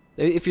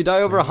 If you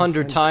die over May your 100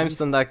 friend times, keep-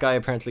 then that guy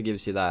apparently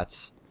gives you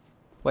that.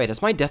 Wait,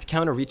 has my death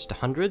counter reached the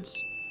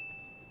hundreds?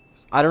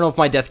 I don't know if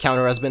my death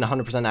counter has been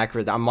 100%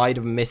 accurate. I might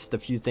have missed a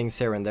few things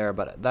here and there,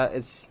 but that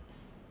is...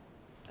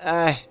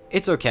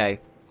 it's okay.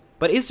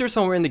 But is there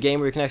somewhere in the game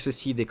where you can actually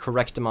see the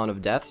correct amount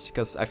of deaths?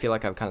 Because I feel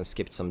like I've kind of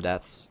skipped some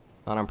deaths.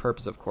 Not on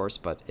purpose, of course,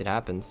 but it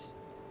happens.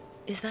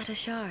 Is that a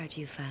shard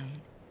you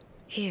found?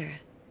 Here,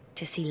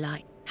 to see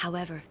light.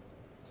 However...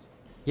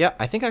 Yeah,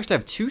 I think I actually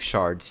have 2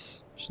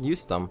 shards. Should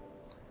use them.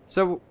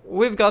 So,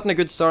 we've gotten a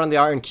good start on the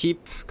Iron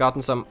Keep.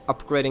 Gotten some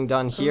upgrading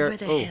done here. Over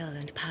the hill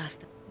and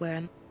past them. Where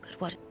am... But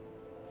what...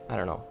 I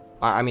don't know.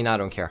 I mean, I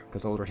don't care,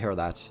 because I'll already hear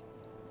that.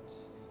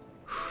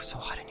 Whew, so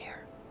hot in here.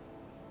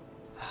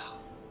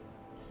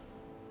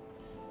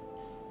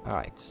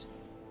 Alright.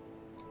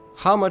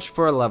 How much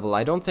for a level?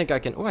 I don't think I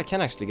can... Oh, I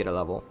can actually get a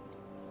level.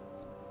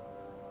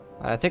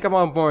 I think I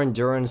want more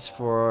endurance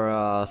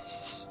for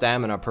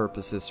stamina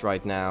purposes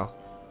right now.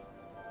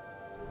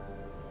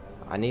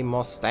 I need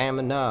more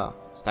stamina.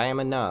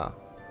 Stamina.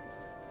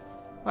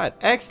 Right,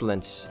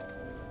 excellent.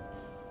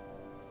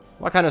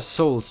 What kind of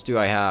souls do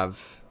I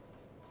have?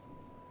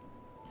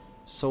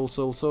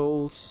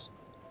 Souls.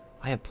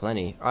 I have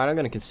plenty. Alright, I'm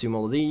gonna consume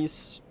all of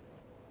these.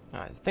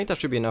 I think that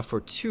should be enough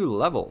for 2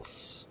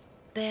 levels.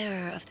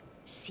 Bearer of the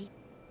sea,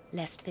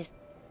 lest this.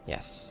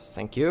 Yes,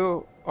 thank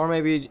you. Or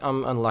maybe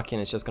I'm unlucky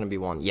and it's just gonna be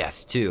 1.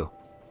 Yes, 2.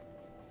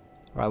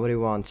 Alright, what do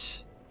you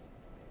want?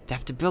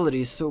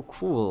 Adaptability is so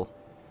cool.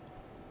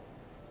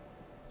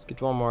 Let's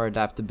get 1 more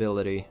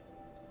adaptability.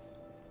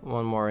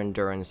 1 more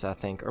endurance, I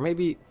think. Or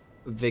maybe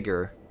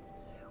vigor.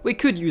 We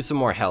could use some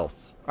more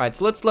health. Alright,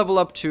 so let's level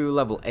up to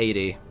level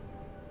 80.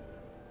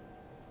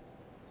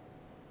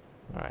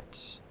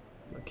 Alright.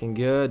 Looking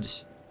good.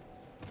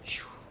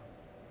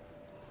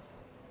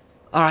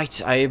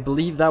 Alright, I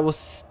believe that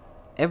was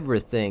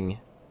everything.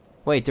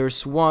 Wait,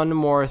 there's 1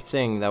 more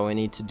thing that we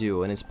need to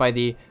do, and it's by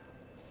the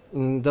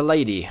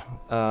lady.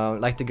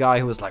 Like the guy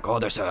who was like, oh,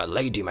 there's a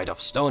lady made of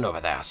stone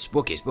over there.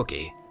 Spooky,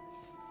 spooky.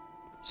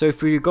 So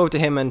if we go to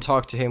him and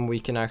talk to him, we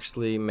can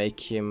actually make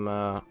him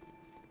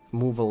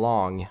move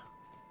along.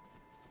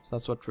 So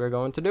that's what we're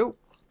going to do.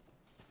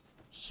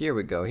 Here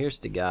we go. Here's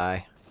the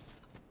guy.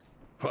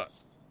 What?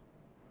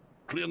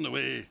 Clearing the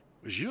way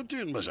was your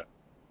doing, was it?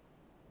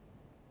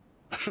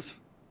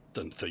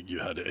 Didn't think you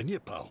had it in you,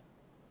 pal.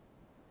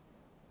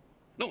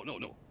 No.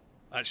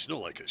 That's not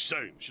like it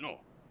sounds, you know.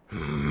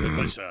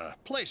 It was a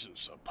pleasant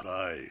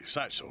surprise,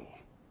 that's all.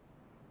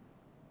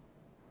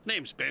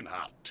 Name's Ben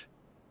Hart.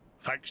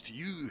 Thanks to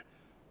you,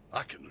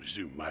 I can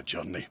resume my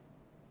journey.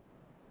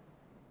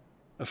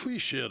 If we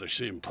share the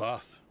same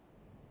path,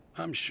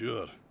 I'm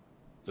sure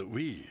that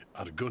we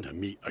are gonna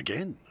meet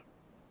again.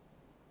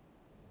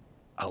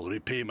 I'll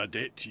repay my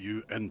debt to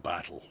you in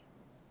battle,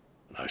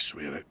 and I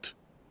swear it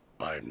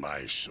by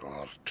my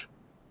sword.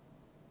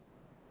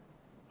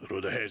 The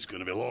road ahead's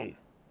gonna be long,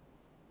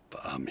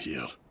 but I'm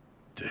here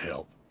to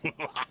help.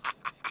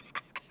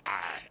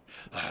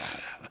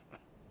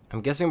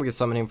 I'm guessing we can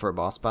summon him for a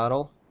boss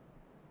battle.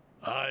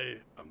 I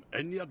am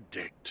in your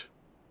debt.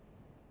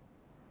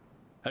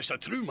 It's a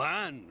true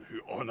man who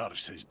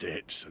honours his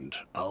debts, and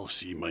I'll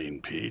see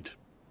mine paid.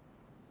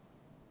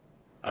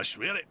 I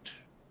swear it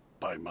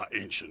by my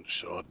ancient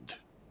sword.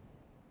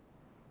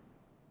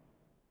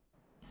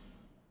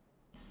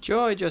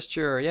 Joy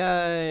gesture,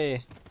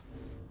 yay!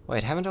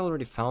 Wait, haven't I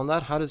already found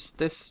that? How does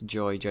this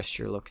joy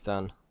gesture look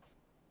then?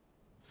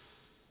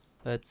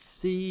 Let's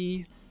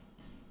see.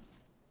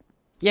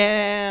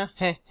 Yeah!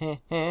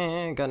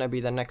 Gonna be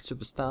the next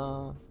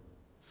superstar.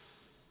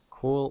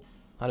 Cool.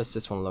 How does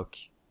this one look?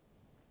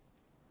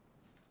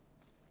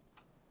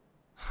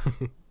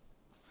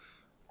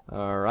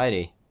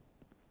 Alrighty.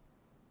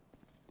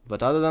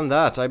 But other than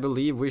that, I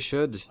believe we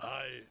should.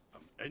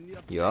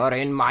 You're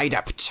in my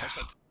debt.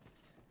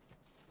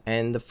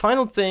 And the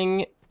final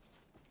thing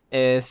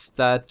is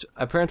that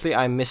apparently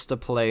I missed a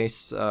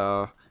place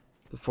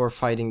before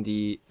fighting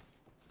the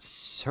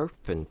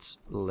serpent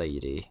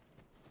lady.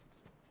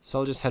 So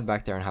I'll just head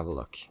back there and have a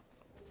look.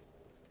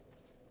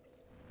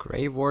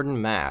 Grave Warden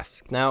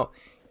Mask. Now,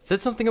 it said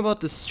something about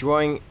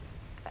destroying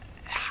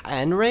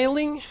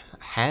handrailing?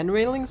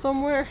 Handrailing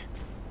somewhere?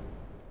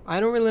 I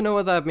don't really know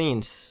what that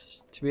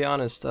means. To be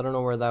honest, I don't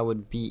know where that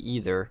would be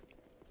either.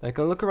 I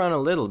can look around a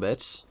little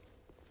bit.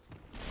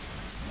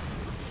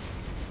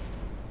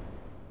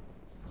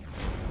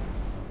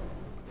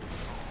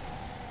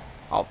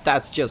 Oh,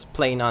 that's just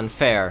plain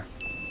unfair.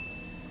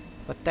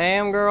 But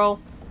damn, girl,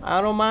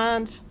 I don't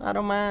mind. I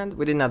don't mind.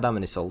 We didn't have that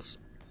many souls,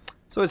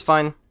 so it's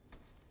fine.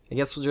 I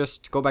guess we'll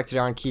just go back to the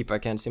Iron Keep. I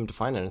can't seem to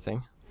find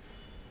anything.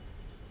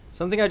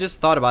 Something I just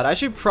thought about. I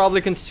should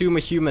probably consume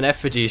a human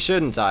effigy,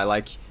 shouldn't I?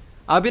 Like,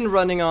 I've been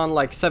running on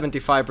like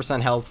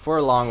 75% health for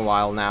a long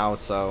while now,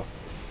 so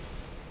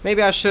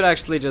maybe I should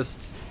actually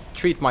just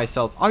treat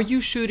myself. Are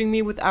you shooting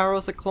me with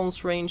arrows at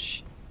close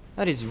range?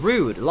 That is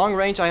rude. Long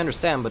range, I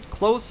understand, but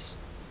close?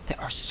 They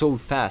are so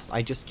fast,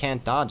 I just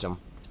can't dodge them.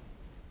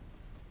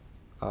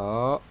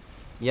 Oh,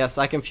 yes,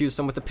 I confused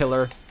them with the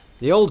pillar.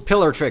 The old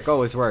pillar trick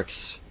always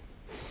works.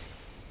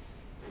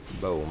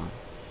 Boom.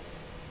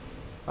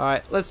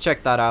 Alright, let's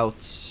check that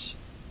out.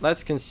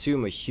 Let's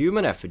consume a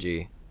human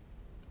effigy.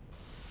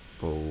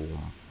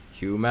 Boom.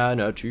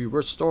 Humanity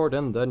restored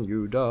and then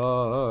you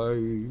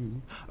die.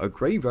 A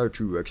graveyard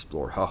to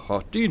explore,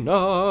 haha,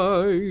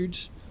 denied.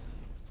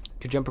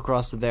 Could jump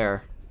across to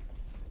there.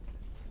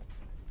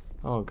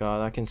 Oh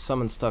god, I can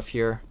summon stuff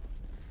here.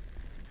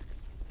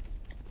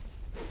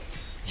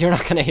 You're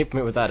not gonna hit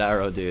me with that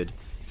arrow, dude.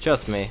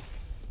 Trust me.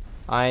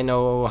 I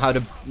know how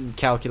to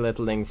calculate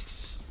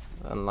lengths,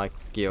 unlike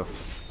you.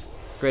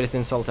 Greatest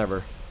insult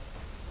ever.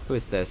 Who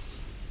is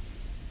this?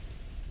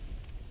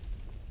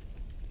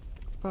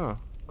 Oh,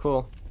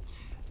 cool.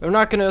 We're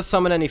not gonna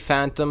summon any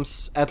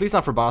phantoms, at least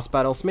not for boss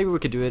battles. Maybe we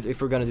could do it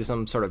if we're gonna do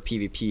some sort of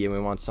PvP and we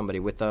want somebody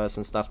with us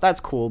and stuff. That's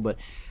cool, but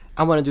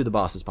I want to do the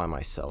bosses by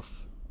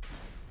myself.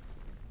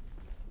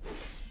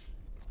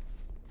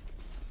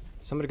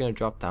 Is somebody gonna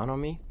drop down on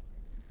me?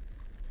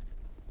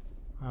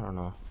 I don't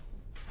know.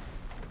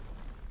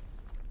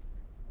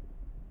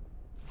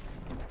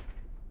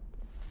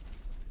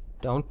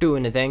 Don't do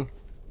anything.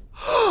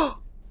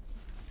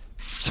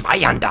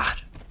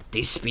 Zweihander,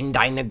 dies bin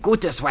dein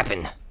gutes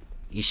Weapon.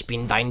 Ich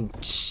bin dein...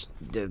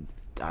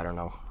 I don't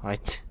know.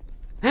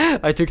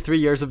 I took 3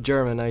 years of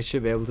German. I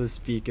should be able to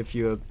speak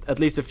at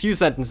least a few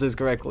sentences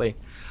correctly.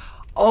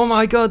 Oh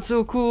my god,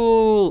 so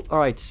cool!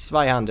 Alright,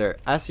 Zweihander.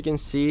 As you can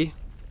see,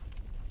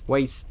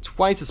 weighs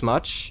twice as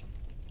much.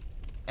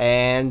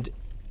 And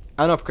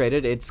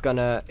unupgraded, it's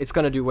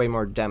gonna do way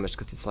more damage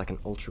because it's like an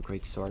ultra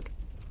great sword.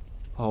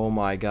 Oh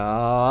my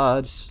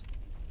god.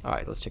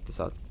 Alright, let's check this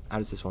out. How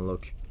does this one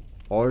look?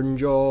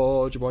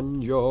 Bonjour.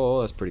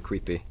 That's pretty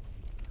creepy.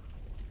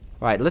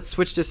 Alright, let's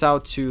switch this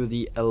out to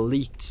the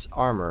elite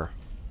armor.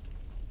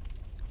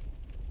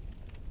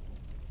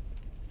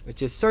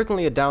 Which is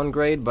certainly a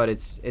downgrade, but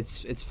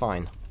it's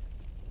fine.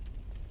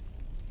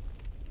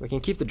 We can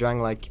keep the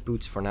Drang-like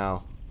boots for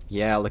now.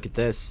 Yeah, look at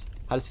this.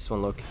 How does this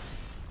one look?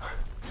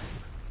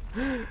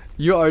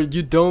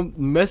 You don't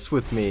mess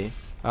with me.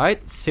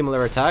 Alright,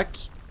 similar attack.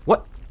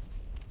 What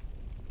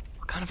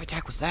kind of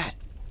attack was that?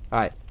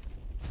 Alright.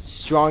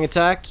 Strong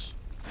attack.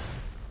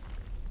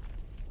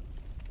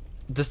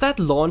 Does that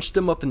launch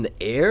them up in the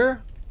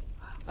air?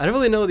 I don't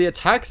really know the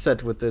attack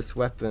set with this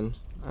weapon.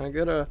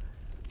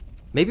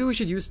 Maybe we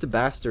should use the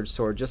bastard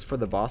sword just for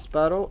the boss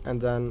battle, and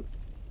then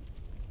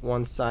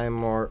once I'm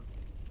more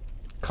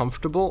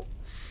comfortable,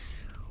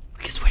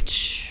 we can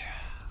switch.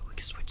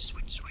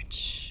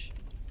 Switch.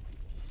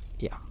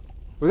 Yeah.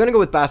 We're gonna go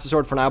with bastard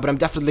sword for now, but I'm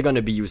definitely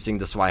gonna be using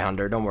the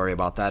Zweihander. Don't worry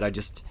about that.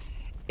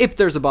 If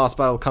there's a boss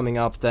battle coming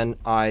up, then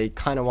I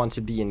kind of want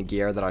to be in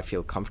gear that I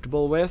feel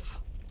comfortable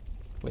with,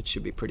 which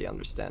should be pretty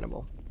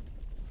understandable.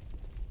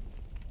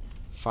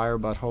 Fire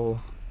butthole.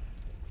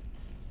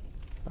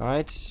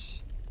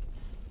 Alright.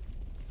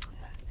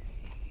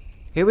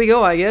 Here we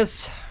go, I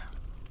guess.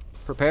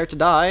 Prepare to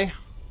die.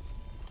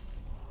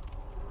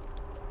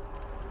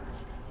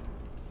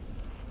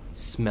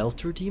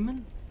 Smelter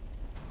demon?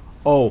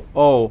 Oh,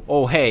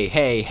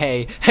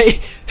 hey.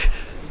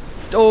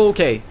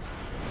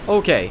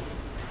 Okay.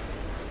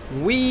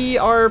 We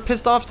are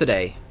pissed off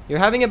today. You're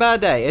having a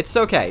bad day. It's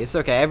okay.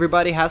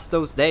 Everybody has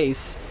those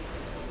days.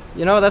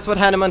 You know, that's what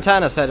Hannah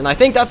Montana said, and I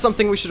think that's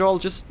something we should all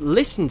just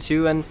listen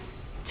to and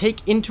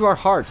take into our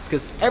hearts,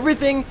 because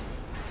everything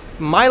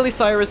Miley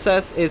Cyrus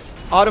says is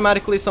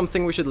automatically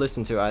something we should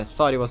listen to. I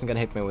thought he wasn't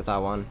gonna hit me with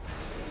that one.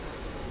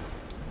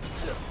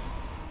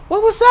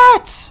 What was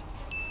that?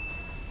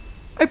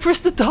 I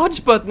pressed the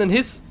dodge button and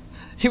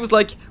he was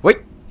like, wait,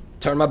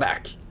 turn my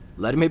back.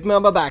 Let him hit me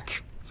on my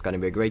back. It's gonna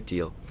be a great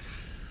deal.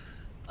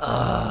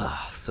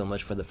 So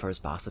much for the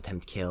first boss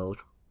attempt killed.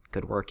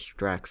 Good work,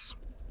 Drax.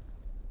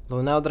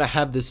 Though now that I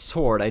have this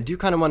sword, I do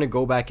kind of want to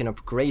go back and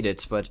upgrade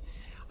it, but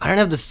I don't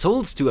have the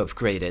souls to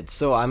upgrade it,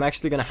 so I'm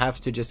actually gonna have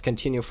to just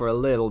continue for a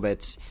little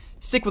bit.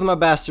 Stick with my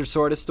bastard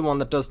sword, it's the one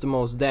that does the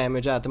most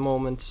damage at the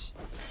moment.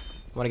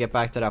 I want to get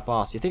back to that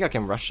boss. You think I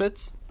can rush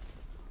it?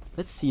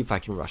 Let's see if I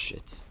can rush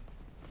it.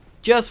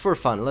 Just for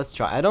fun, let's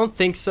try. I don't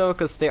think so,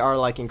 because they are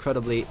like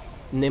incredibly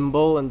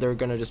nimble and they're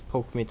gonna just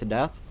poke me to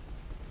death.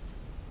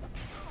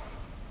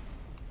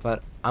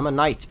 But I'm a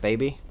knight,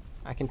 baby.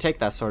 I can take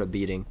that sort of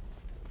beating.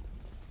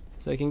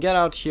 So I can get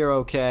out here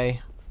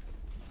okay.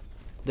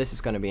 This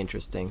is gonna be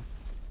interesting.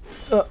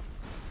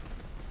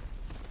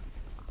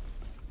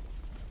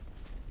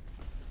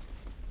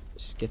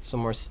 Just get some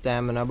more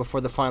stamina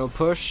before the final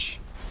push.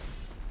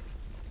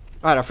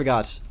 Alright, I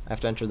forgot. I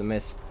have to enter the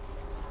mist.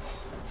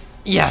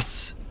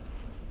 Yes!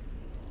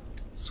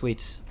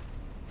 Sweet.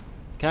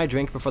 Can I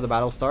drink before the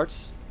battle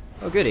starts?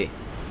 Oh, goody.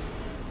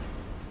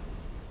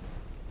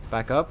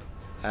 Back up.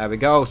 There we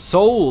go.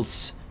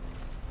 Souls!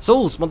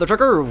 Souls, mother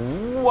trucker!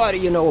 What do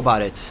you know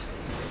about it?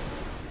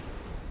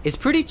 It's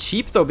pretty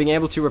cheap, though, being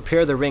able to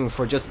repair the ring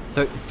for just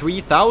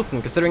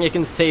 3,000, considering it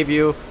can save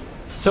you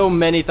so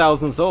many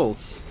thousand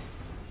souls.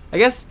 I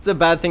guess the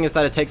bad thing is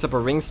that it takes up a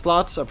ring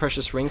slot, a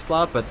precious ring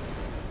slot, but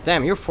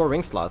damn, you're 4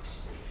 ring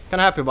slots.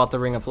 Kinda happy about the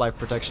Ring of Life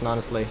Protection,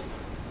 honestly.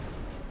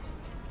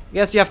 I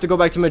guess you have to go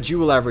back to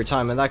Majula every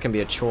time, and that can be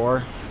a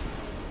chore.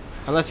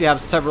 Unless you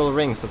have several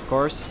rings, of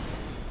course.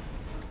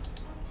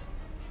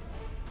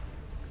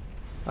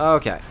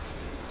 Okay.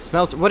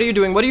 Smelt. What are you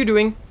doing? What are you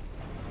doing?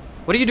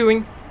 What are you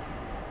doing?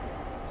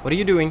 What are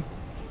you doing?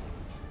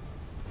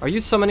 Are you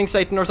summoning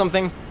Satan or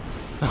something?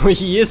 Oh,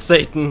 he is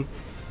Satan.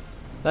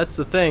 That's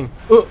the thing.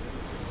 I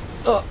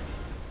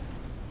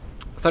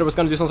thought it was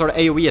gonna do some sort of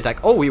AoE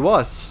attack. Oh, he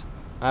was.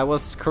 I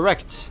was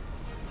correct.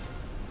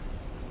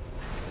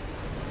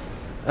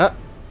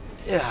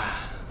 Yeah.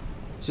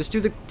 Let's just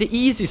do the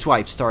easy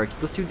swipes, Stark.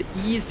 Let's do the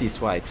easy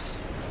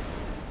swipes.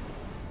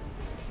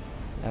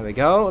 There we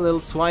go. A little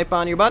swipe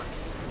on your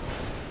butt.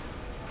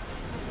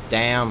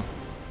 Damn.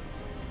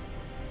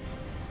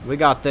 We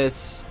got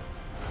this.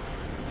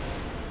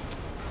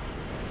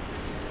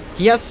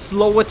 He has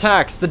slow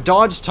attacks. The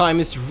dodge time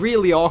is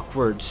really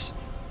awkward.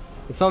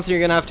 It's something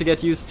you're gonna have to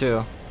get used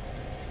to.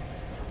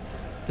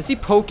 Does he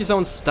poke his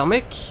own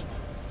stomach?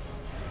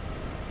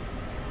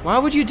 Why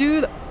would you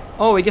do that?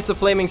 Oh, he gets a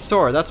flaming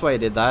sword. That's why he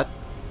did that.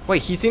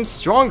 Wait, he seems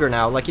stronger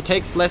now. Like, he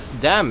takes less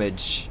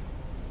damage.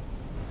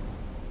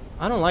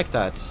 I don't like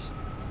that.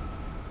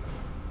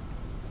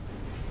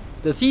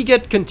 Does he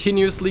get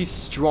continuously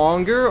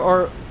stronger,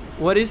 or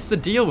what is the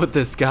deal with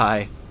this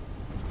guy?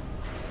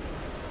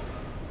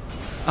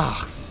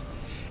 Ah,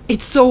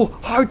 it's so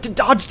hard to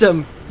dodge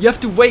them! You have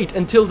to wait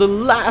until the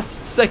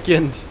last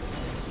second.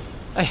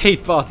 I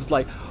hate bosses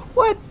like,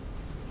 what?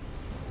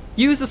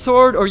 Use a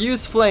sword or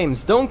use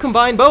flames. Don't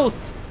combine both.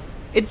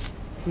 It's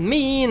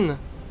mean.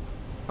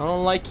 I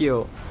don't like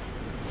you.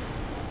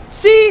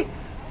 See?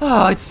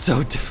 Oh, it's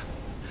so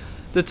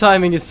the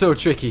timing is so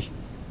tricky.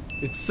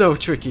 It's so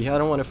tricky. I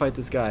don't want to fight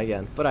this guy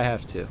again, but I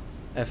have to.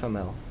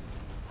 FML.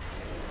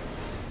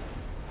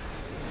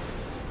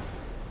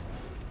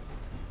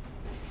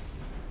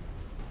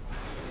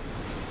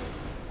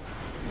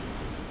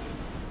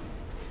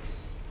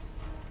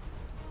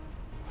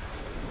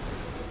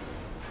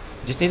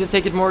 Just need to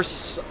take it more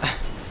as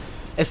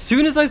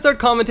soon as I start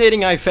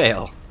commentating, I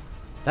fail.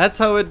 That's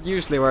how it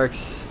usually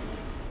works.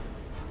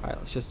 Alright,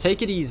 let's just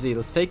take it easy.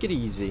 Let's take it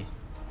easy.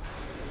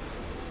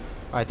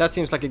 Alright, that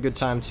seems like a good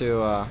time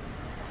to,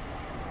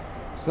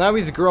 So now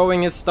he's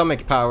growing his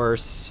stomach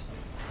powers.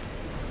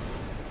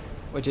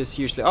 Which is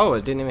usually... Oh,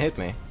 it didn't even hit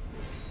me.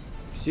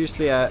 It's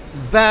usually a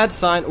bad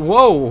sign.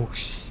 Whoa!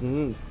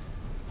 The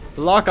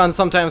lock-on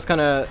sometimes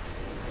kind of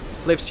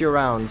flips you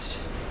around.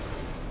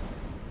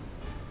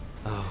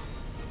 Oh.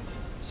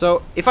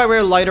 So, if I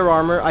wear lighter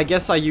armor, I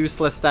guess I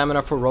use less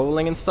stamina for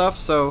rolling and stuff,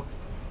 so...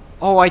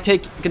 Oh, I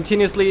take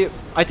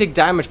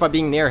damage by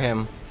being near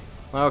him.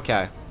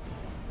 Okay.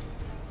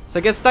 So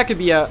I guess that could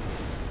be a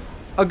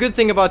good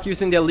thing about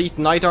using the elite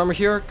knight armor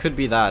here, could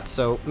be that.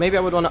 So, maybe I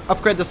would want to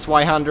upgrade the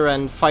Zweihander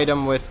and fight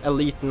him with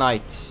elite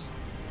knights.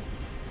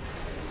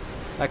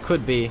 That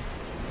could be.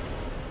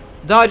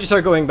 Dodges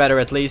are going better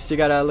at least, you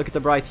gotta look at the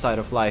bright side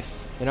of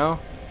life, you know?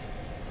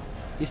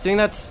 He's doing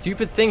that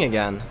stupid thing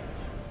again.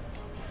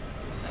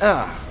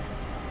 Ugh.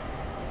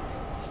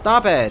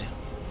 Stop it.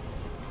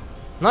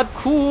 Not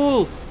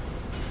cool.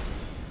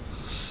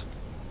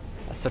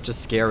 That's such a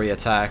scary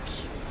attack.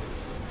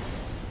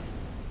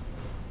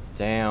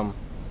 Damn.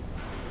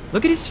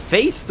 Look at his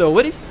face though.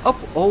 What is up?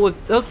 Oh,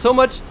 it does so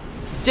much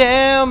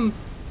damn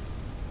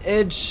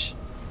edge.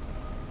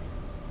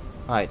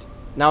 Alright.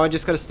 Now I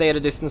just gotta stay at a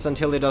distance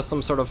until he does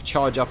some sort of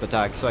charge up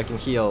attack so I can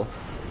heal.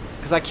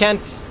 Because I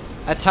can't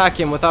attack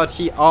him without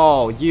he...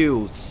 Oh,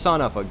 you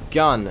son of a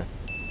gun.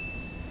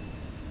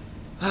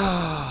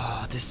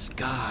 Ah, this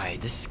guy.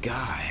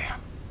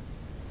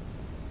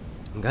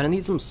 I'm gonna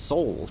need some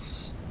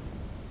souls.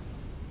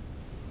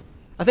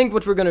 I think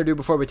what we're gonna do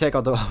before we take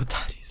out the... Oh,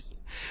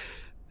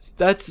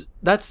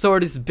 that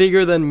sword is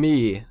bigger than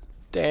me.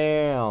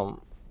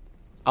 Damn.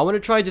 I want to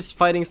try just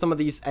fighting some of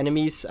these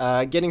enemies,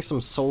 getting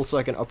some souls so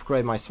I can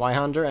upgrade my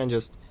Zweihander and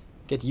just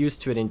get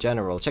used to it in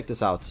general. Check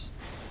this out.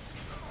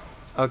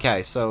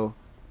 Okay, so...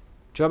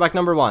 Drawback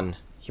number 1.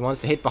 He wants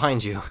to hit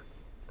behind you.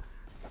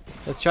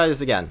 Let's try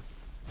this again.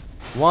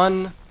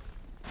 1.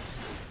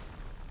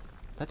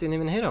 That didn't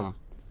even hit him.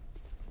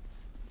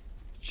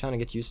 Trying to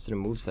get used to the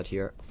moveset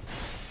here.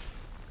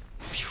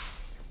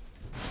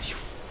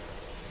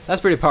 That's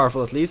pretty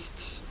powerful at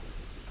least.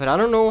 But I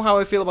don't know how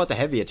I feel about the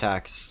heavy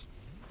attacks.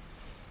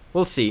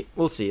 We'll see.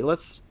 We'll see.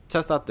 Let's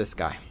test out this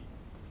guy.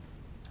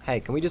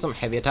 Hey, can we do some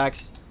heavy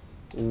attacks?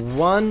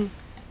 1,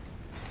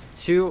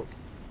 2.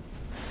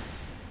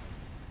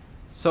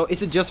 So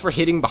is it just for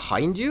hitting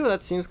behind you?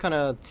 That seems kind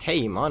of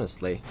tame,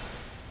 honestly.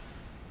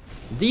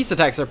 These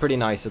attacks are pretty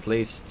nice at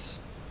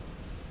least.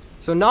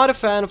 So not a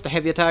fan of the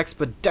heavy attacks,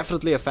 but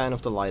definitely a fan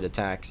of the light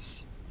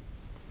attacks.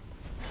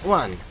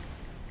 1.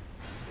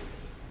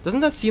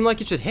 Doesn't that seem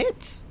like it should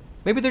hit?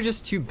 Maybe they're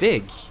just too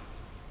big.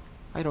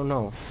 I don't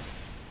know.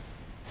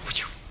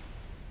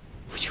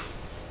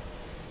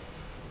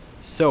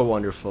 So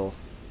wonderful.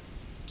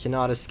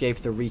 Cannot escape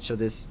the reach of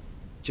this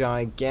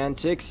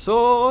gigantic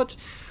sword.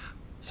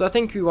 So I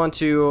think we want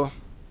to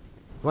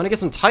get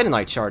some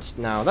Titanite shards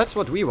now. That's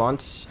what we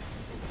want.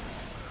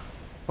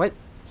 What?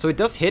 So it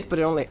does hit, but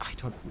it only... I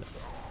don't know.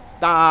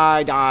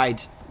 I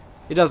died.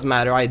 It doesn't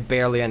matter. I had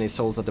barely any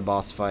souls at the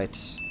boss fight.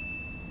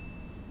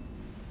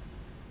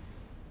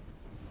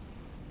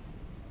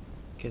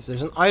 Okay, so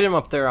there's an item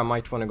up there I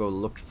might want to go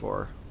look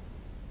for.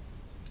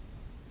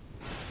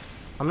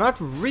 I'm not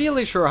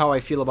really sure how I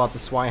feel about the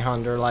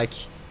Zweihander. Like,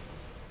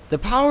 the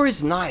power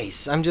is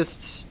nice. I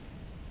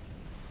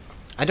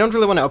don't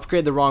really want to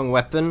upgrade the wrong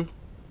weapon.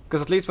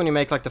 Because at least when you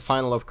make like the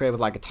final upgrade with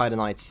like a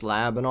Titanite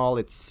slab and all,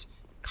 it's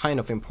kind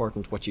of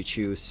important what you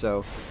choose.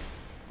 So,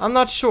 I'm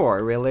not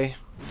sure, really.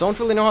 Don't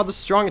really know how the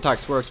strong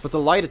attacks works, but the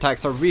light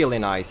attacks are really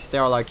nice. They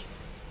are like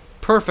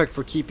perfect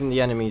for keeping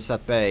the enemies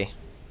at bay.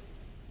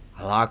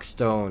 A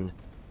lockstone.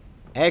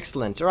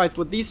 Excellent. Alright,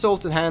 with these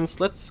souls in hand,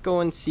 let's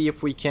go and see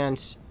if we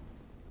can't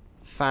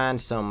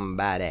find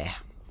somebody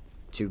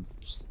to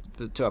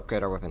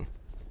upgrade our weapon.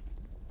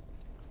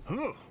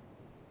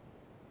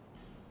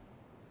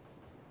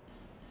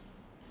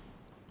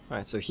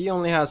 Alright, so he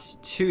only has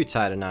 2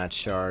 Titanite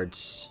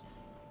shards.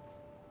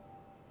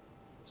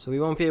 So we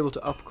won't be able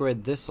to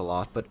upgrade this a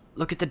lot, but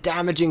look at the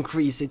damage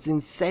increase, it's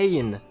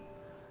insane!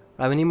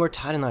 Right, we need more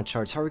Titanite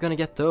shards. How are we gonna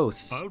get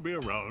those? I'll be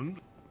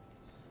around.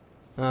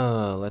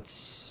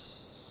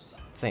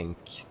 Let's think.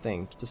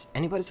 Does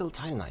anybody sell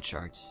Titanite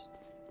shards?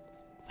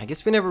 I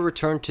guess we never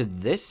returned to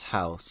this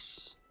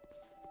house.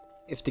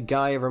 If the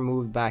guy ever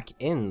moved back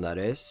in, that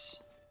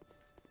is.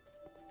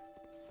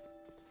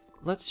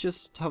 Let's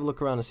just have a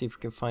look around and see if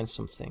we can find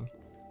something.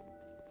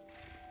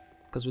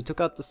 Because we took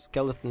out the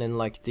skeleton in,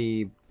 like,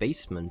 the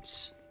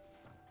basement.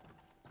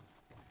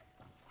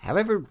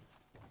 However,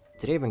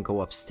 did I even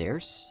go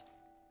upstairs?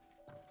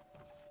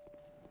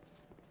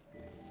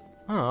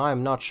 Oh,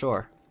 I'm not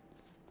sure.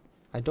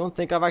 I don't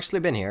think I've actually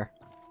been here.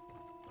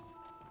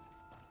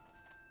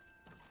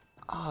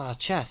 Ah,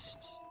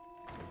 chest.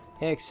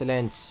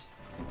 Excellent.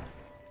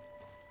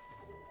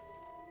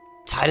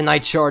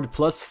 Titanite shard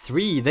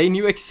 +3. They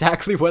knew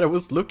exactly what I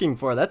was looking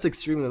for. That's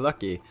extremely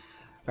lucky.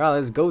 Alright,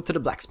 let's go to the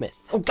blacksmith.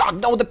 Oh god,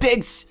 no, the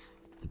pigs!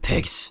 The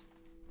pigs.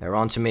 They're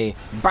onto me.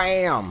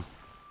 Bam!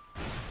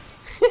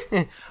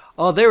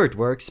 Oh, there it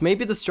works.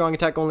 Maybe the strong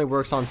attack only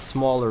works on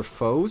smaller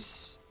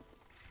foes.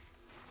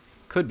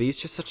 Could be.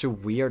 It's just such a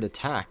weird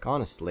attack,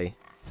 honestly.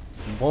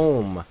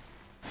 Boom.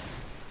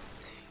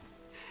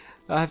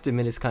 I have to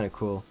admit, it's kind of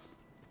cool.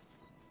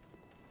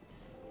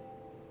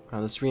 Now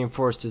let's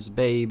reinforce this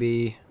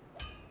baby.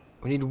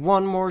 We need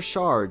one more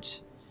shard.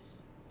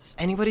 Does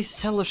anybody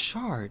sell a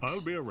shard?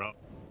 I'll be around.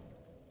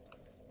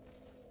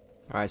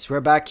 Alright, so we're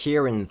back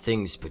here in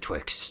Things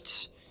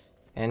Betwixt.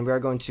 And we're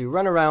going to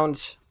run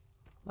around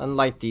and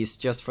light these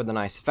just for the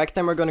nice effect.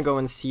 Then we're going to go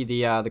and see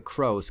the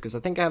crows, because I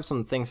think I have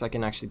some things I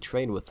can actually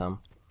trade with them.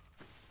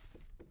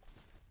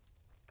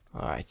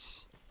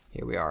 Alright,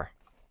 here we are.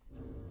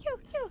 You,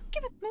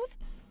 give it, Moth.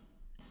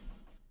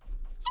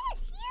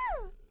 Yes,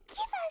 you! Give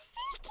us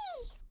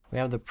Silky! We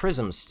have the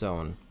Prism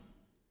Stone.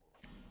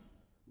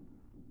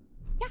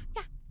 Yeah.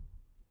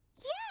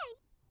 Yay!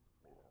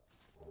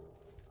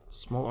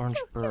 Small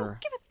orange burr.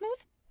 Give it,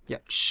 Moth. Yeah,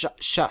 sha.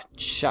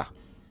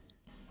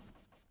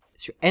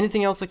 Is there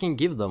anything else I can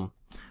give them?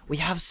 We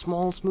have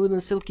small, smooth,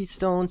 and silky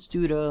stones.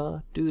 Doo-da.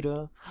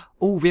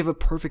 Oh, we have a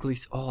perfectly...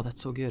 Oh,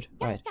 that's so good.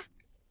 Right.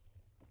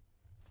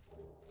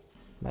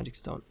 Magic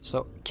stone.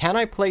 So, can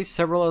I place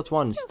several at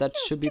once? That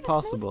should be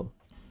possible.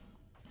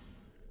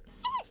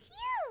 Yes,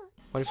 you!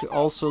 What if we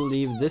also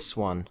leave this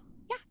one?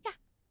 Yeah.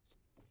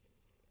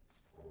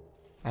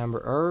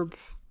 Amber herb.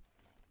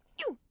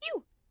 You!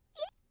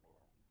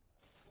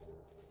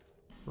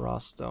 Raw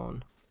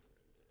stone.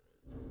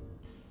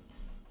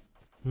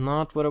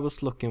 Not what I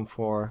was looking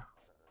for.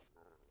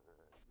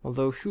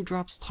 Although, who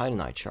drops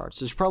Titanite shards?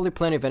 There's probably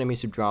plenty of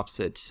enemies who drops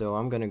it, so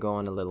I'm gonna go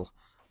on a little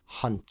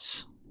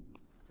hunt.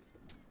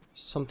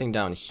 Something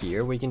down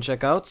here we can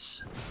check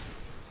out.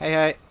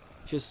 Hey,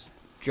 just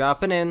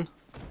dropping in.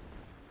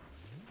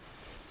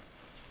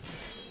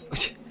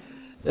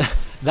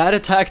 That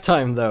attack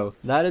time, though.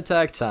 That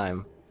attack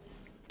time.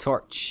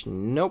 Torch.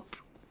 Nope.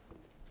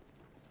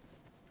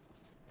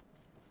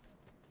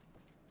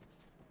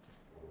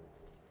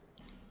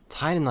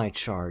 Titanite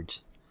shard.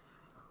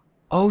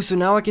 Oh, so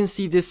now I can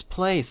see this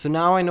place. So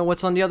now I know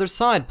what's on the other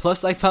side.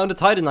 Plus, I found a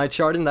Titanite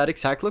shard in that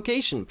exact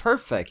location.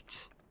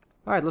 Perfect.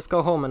 Alright, let's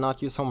go home and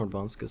not use homeward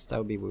bones, because that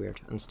would be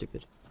weird and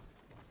stupid.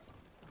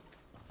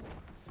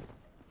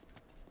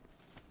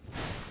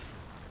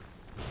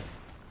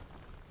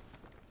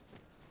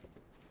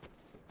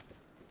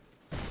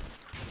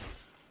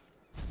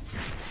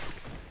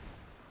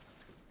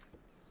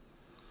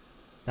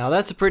 Now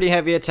that's a pretty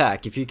heavy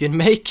attack. If you can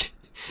make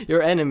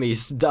your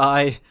enemies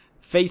die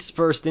face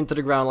first into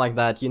the ground like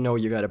that, you know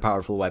you got a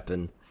powerful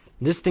weapon.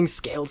 This thing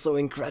scales so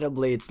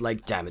incredibly, it's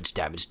like damage.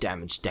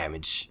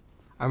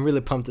 I'm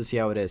really pumped to see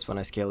how it is when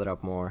I scale it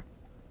up more.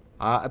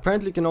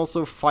 Apparently you can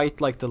also fight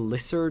like the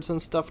lizards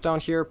and stuff down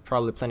here,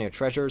 probably plenty of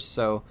treasures,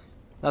 so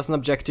that's an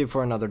objective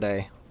for another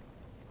day.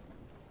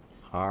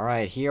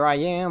 Alright, here I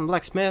am,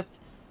 blacksmith.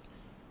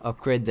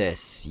 Upgrade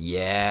this.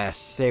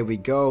 Yes, there we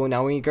go.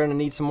 Now we're gonna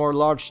need some more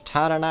large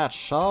Titanite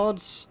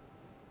shards.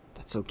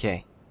 That's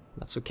okay.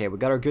 That's okay. We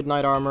got our good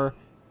knight armor.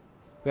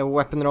 We have a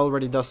weapon that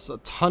already does a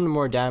ton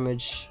more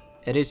damage.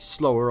 It is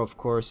slower, of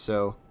course,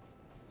 so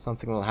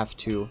something we'll have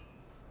to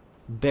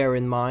bear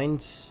in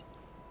mind.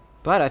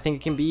 But I think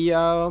it can be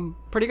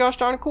pretty gosh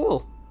darn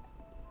cool.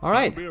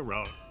 Alright.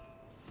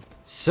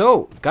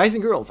 So, guys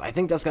and girls, I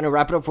think that's gonna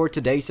wrap it up for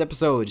today's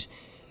episode.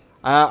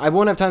 I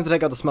won't have time to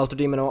take out the Smelter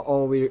Demon.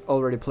 We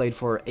already played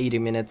for 80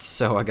 minutes,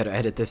 so I gotta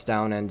edit this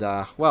down and,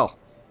 well,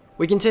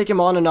 we can take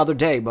him on another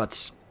day,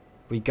 but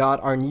we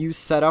got our new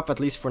setup, at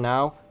least for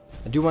now.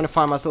 I do want to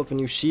find myself a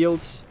new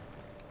shield,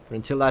 but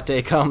until that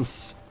day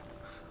comes,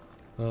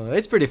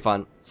 it's pretty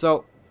fun.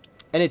 So,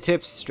 any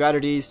tips,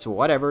 strategies,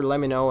 whatever, let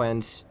me know,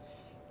 and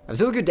have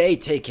still a good day,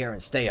 take care,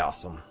 and stay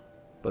awesome.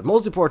 But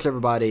most importantly,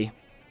 everybody,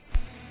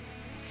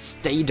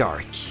 stay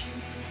dark.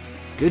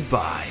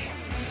 Goodbye.